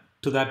follow-up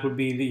to that would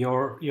be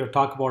your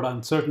talk about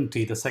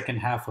uncertainty, the second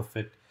half of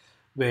it,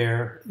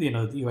 where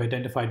you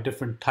identified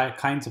different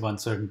kinds of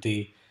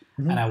uncertainty,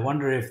 and I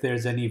wonder if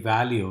there's any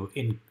value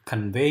in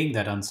conveying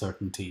that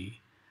uncertainty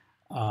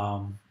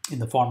in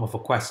the form of a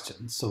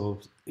question. So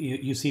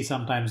you see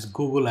sometimes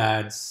Google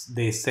ads,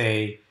 they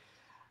say,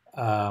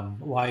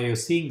 why are you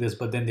seeing this?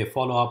 But then they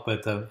follow up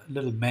with a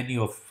little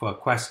menu of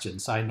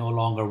questions. I no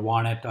longer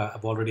want it.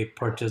 I've already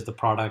purchased the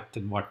product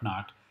and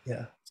whatnot.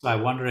 Yeah. So I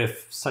wonder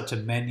if such a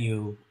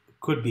menu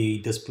could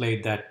be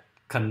displayed that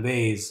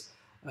conveys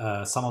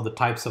some of the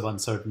types of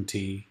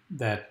uncertainty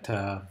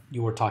that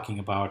you were talking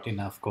about in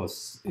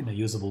a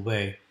usable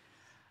way.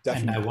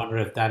 Definitely. And I wonder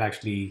if that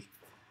actually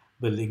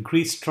will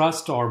increase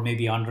trust or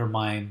maybe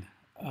undermine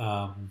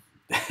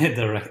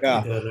the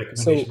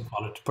recommendation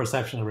quality,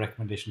 perception of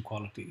recommendation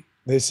quality.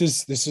 This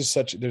is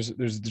such,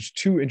 there's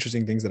two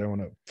interesting things that I want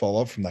to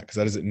follow up from that, because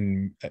that is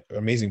an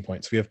amazing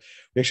point. So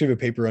we actually have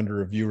a paper under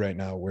review right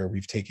now where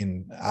we've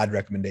taken ad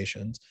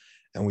recommendations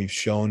and we've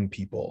shown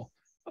people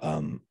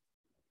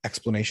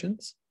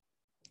explanations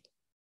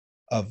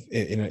of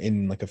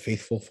in like a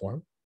faithful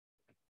form.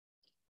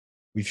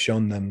 We've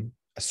shown them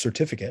a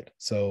certificate,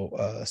 so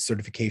a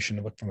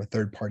certification from a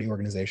third-party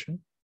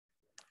organization,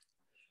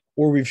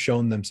 or we've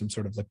shown them some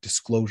sort of like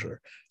disclosure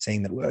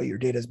saying that, well, your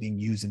data is being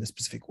used in a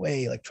specific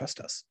way, like trust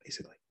us,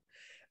 basically.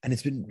 And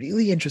it's been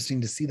really interesting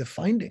to see the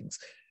findings.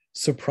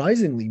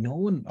 Surprisingly, no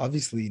one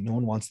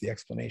wants the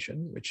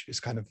explanation, which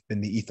has kind of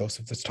been the ethos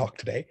of this talk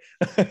today.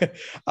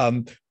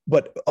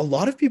 But a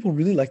lot of people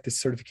really like this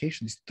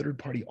certification, these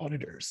third-party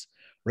auditors,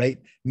 right?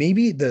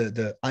 Maybe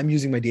the I'm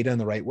using my data in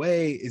the right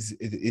way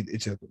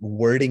it's a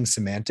wording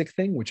semantic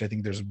thing, which I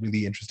think there's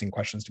really interesting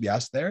questions to be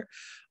asked there.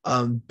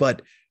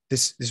 But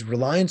this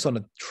reliance on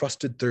a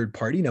trusted third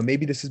party. Now,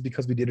 maybe this is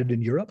because we did it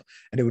in Europe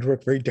and it would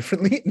work very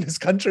differently in this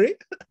country.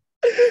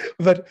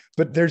 but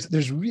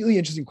there's really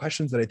interesting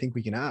questions that I think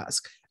we can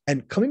ask.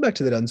 And coming back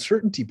to that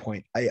uncertainty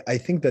point, I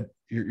think that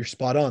you're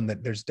spot on,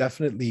 that there's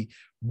definitely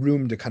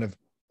room to kind of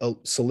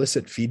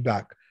solicit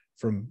feedback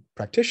from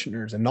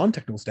practitioners and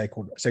non-technical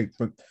stakeholders.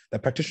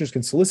 That practitioners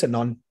can solicit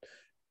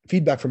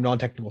feedback from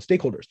non-technical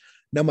stakeholders.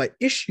 Now, my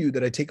issue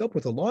that I take up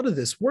with a lot of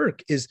this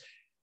work is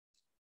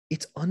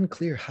it's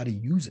unclear how to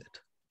use it.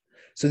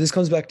 So this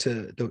comes back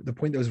to the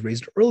point that was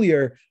raised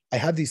earlier. I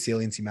have these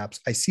saliency maps.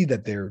 I see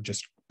that they're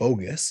just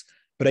bogus,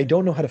 but I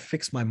don't know how to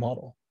fix my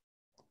model.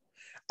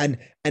 And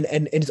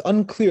it's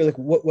unclear, like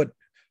what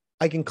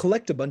I can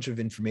collect a bunch of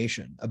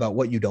information about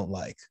what you don't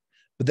like,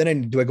 but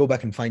then do I go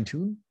back and fine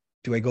tune?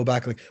 Do I go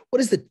back, like, what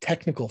is the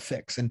technical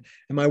fix? And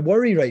my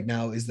worry right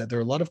now is that there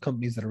are a lot of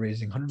companies that are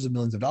raising hundreds of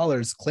millions of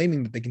dollars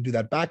claiming that they can do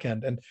that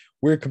backend. And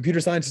we're computer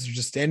scientists are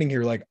just standing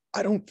here like,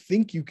 I don't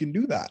think you can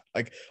do that.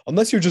 Like,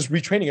 unless you're just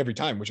retraining every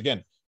time, which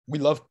again, we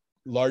love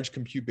large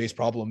compute-based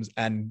problems,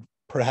 and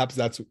perhaps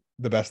that's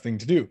the best thing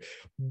to do.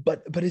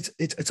 But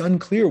it's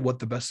unclear what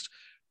the best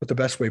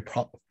way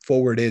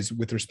forward is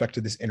with respect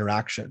to this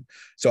interaction.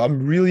 So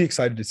I'm really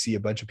excited to see a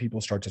bunch of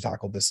people start to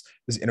tackle this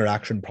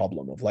interaction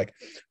problem of like,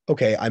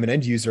 okay, I'm an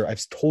end user.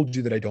 I've told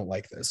you that I don't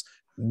like this.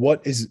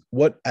 What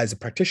as a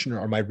practitioner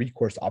are my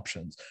recourse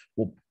options?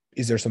 Well,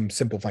 is there some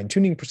simple fine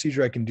tuning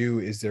procedure I can do?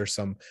 Is there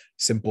some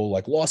simple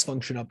like loss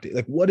function update?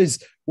 Like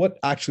what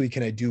actually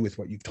can I do with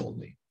what you've told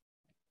me?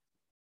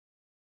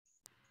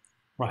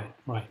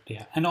 Right.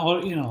 Yeah. And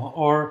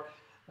or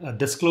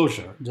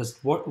disclosure,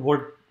 just what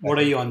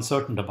are you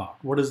uncertain about?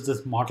 What is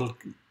this model,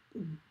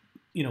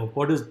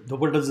 what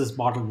does this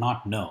model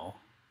not know?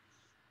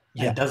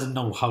 Yeah. And doesn't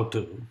know how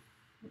to,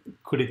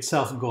 could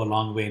itself go a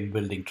long way in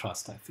building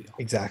trust, I feel.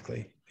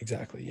 Exactly.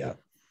 Yeah.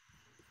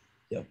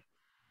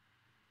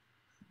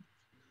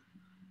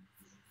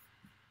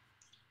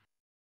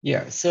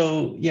 Yeah,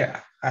 so yeah,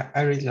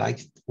 I really like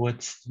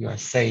what you are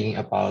saying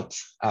about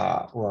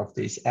all of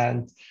this.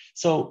 And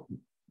so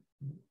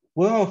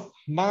well,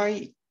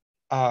 my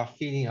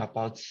feeling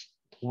about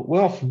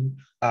well,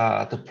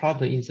 the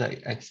problem in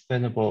the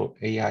explainable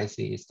AI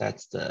thing is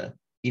that the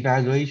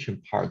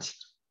evaluation part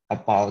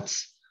about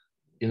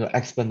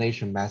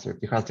explanation method,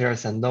 because there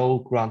is a no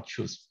ground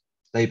truth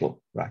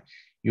label, right?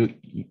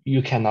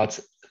 You cannot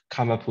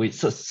come up with,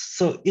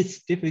 so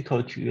it's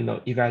difficult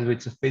to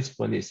evaluate the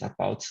faithfulness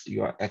about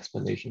your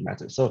explanation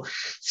method. So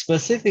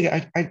specifically,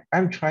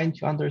 I'm trying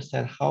to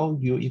understand how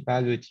you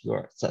evaluate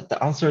the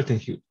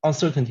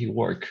uncertainty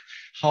work.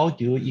 How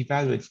do you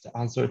evaluate the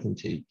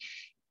uncertainty?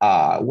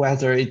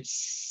 Whether it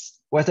is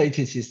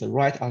the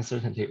right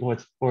uncertainty,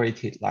 or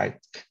it is like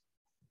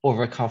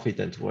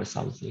overconfident or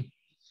something.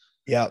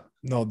 Yeah,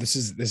 no, this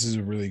is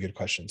a really good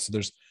question. So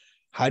there's,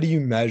 how do you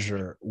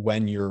measure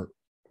when you're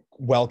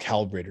well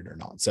calibrated or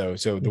not? So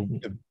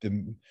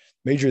the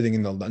major thing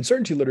in the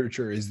uncertainty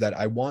literature is that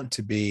I want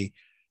to be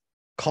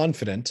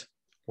confident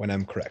when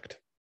I'm correct.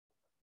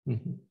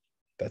 Mm-hmm.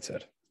 That's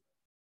it,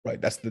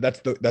 right? That's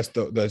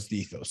the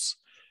ethos.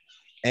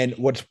 And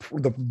what's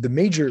the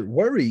major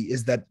worry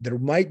is that there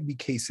might be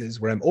cases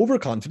where I'm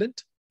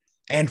overconfident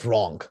and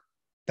wrong.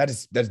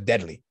 That's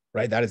deadly,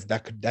 right?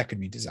 That could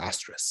be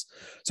disastrous.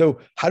 So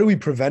how do we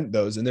prevent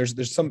those? And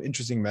there's some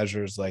interesting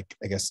measures, like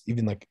I guess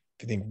even like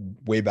if you think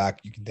way back,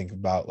 you can think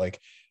about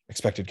like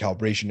expected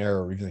calibration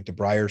error, or even like the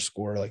Breyer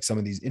score, like some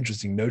of these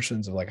interesting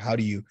notions of like how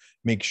do you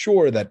make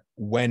sure that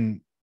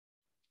when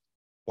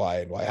Y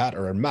and Y hat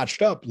are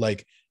matched up,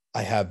 like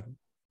I have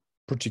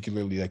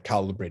particularly like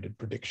calibrated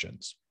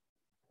predictions.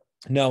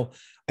 Now,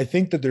 I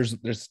think that there's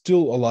still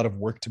a lot of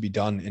work to be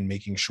done in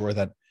making sure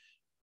that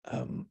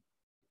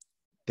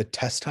the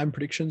test time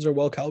predictions are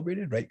well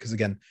calibrated, right? Because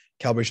again,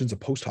 calibration is a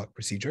post hoc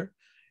procedure.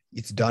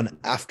 It's done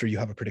after you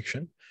have a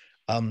prediction.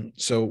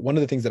 So one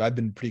of the things that I've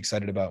been pretty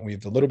excited about, and we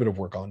have a little bit of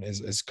work on,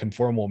 is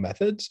conformal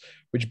methods,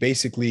 which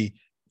basically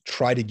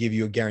try to give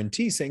you a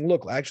guarantee saying,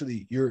 look,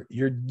 actually,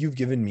 you've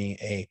given me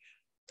a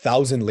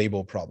 1,000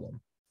 label problem,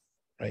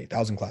 right?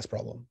 1,000 class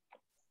problem.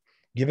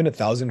 Given a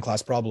 1,000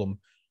 class problem,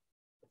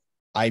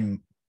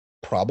 I'm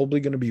probably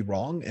going to be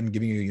wrong and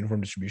giving you a uniform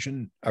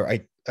distribution. Or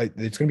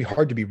it's going to be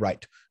hard to be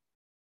right.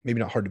 Maybe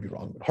not hard to be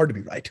wrong, but hard to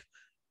be right,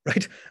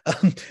 right?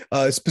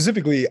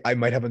 Specifically, I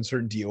might have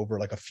uncertainty over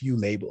like a few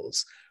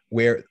labels,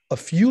 where a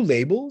few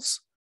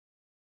labels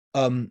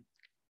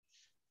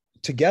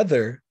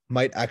together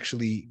might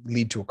actually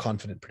lead to a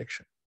confident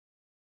prediction.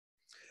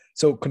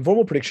 So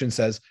conformal prediction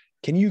says,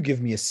 can you give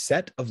me a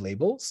set of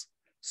labels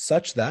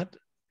such that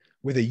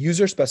with a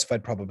user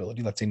specified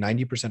probability, let's say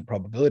 90%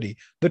 probability,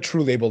 the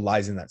true label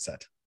lies in that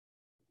set.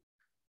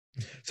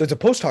 So it's a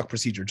post hoc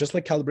procedure, just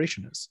like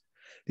calibration is.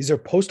 These are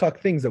post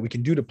hoc things that we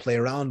can do to play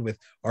around with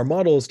our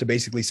models to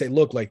basically say,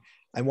 look, like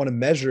I want to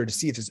measure to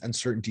see if this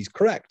uncertainty is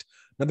correct.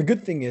 Now, the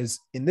good thing is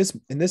in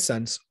this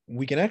sense,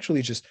 we can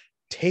actually just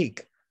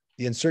take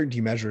the uncertainty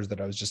measures that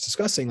I was just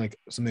discussing, like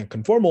something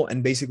conformal,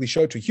 and basically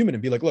show it to a human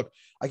and be like, look,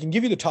 I can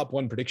give you the top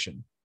one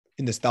prediction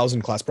in this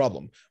 1,000 class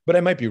problem, but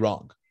I might be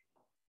wrong.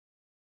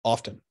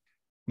 Often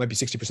might be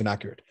 60%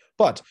 accurate,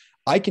 but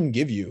I can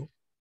give you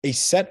a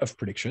set of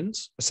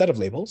predictions, a set of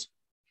labels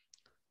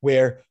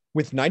where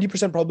with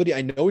 90% probability,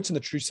 I know it's in the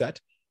true set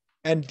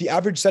and the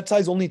average set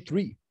size only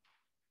 3.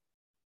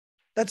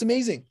 That's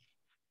amazing.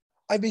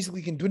 I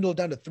basically can dwindle it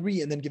down to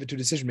 3 and then give it to a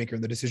decision maker,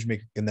 and the decision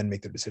maker can then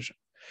make their decision,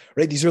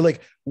 right? These are like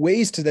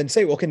ways to then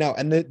say, well, okay, now,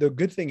 and the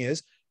good thing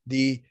is it's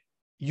a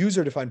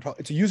user-defined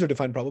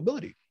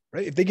probability,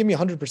 right? If they give me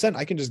 100%,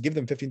 I can just give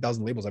them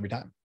 15,000 labels every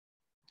time.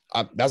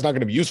 That's not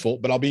going to be useful,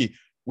 but I'll be,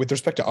 with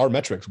respect to our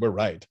metrics, we're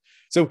right.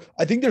 So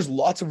I think there's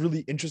lots of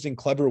really interesting,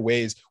 clever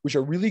ways, which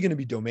are really going to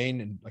be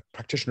domain and like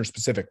practitioner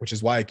specific, which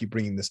is why I keep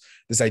bringing this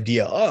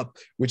idea up,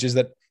 which is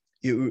that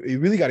you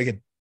really got to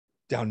get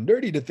down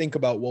dirty to think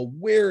about, well,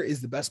 where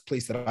is the best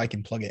place that I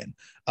can plug in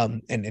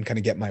and kind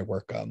of get my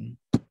work out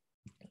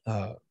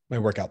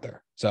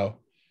there. So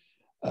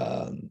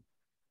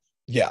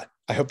yeah,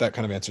 I hope that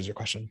kind of answers your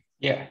question.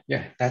 Yeah,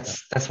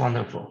 that's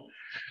wonderful.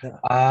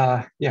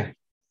 Yeah.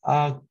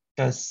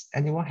 Does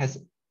anyone has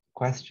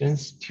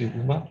questions to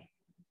Umang?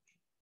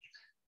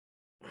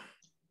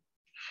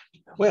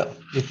 Well,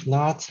 if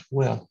not,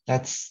 well,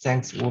 let's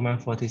thanks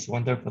Umang for this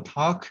wonderful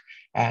talk.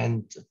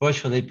 And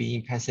virtually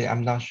being Penn State,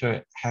 I'm not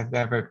sure have you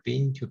ever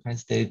been to Penn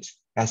State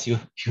as you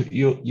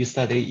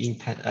study in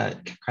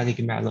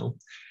Carnegie Mellon.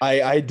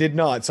 I did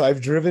not. So I've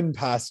driven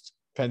past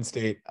Penn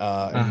State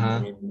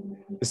and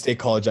the State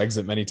College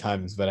exit many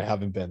times, but I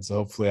haven't been. So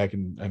hopefully I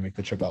make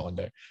the trip out one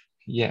day.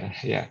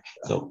 Yeah.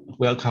 So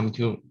welcome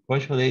to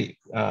virtually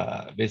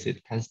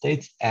visit Penn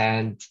State.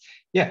 And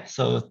yeah,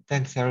 so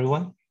thanks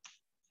everyone.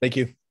 Thank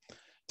you.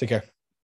 Take care.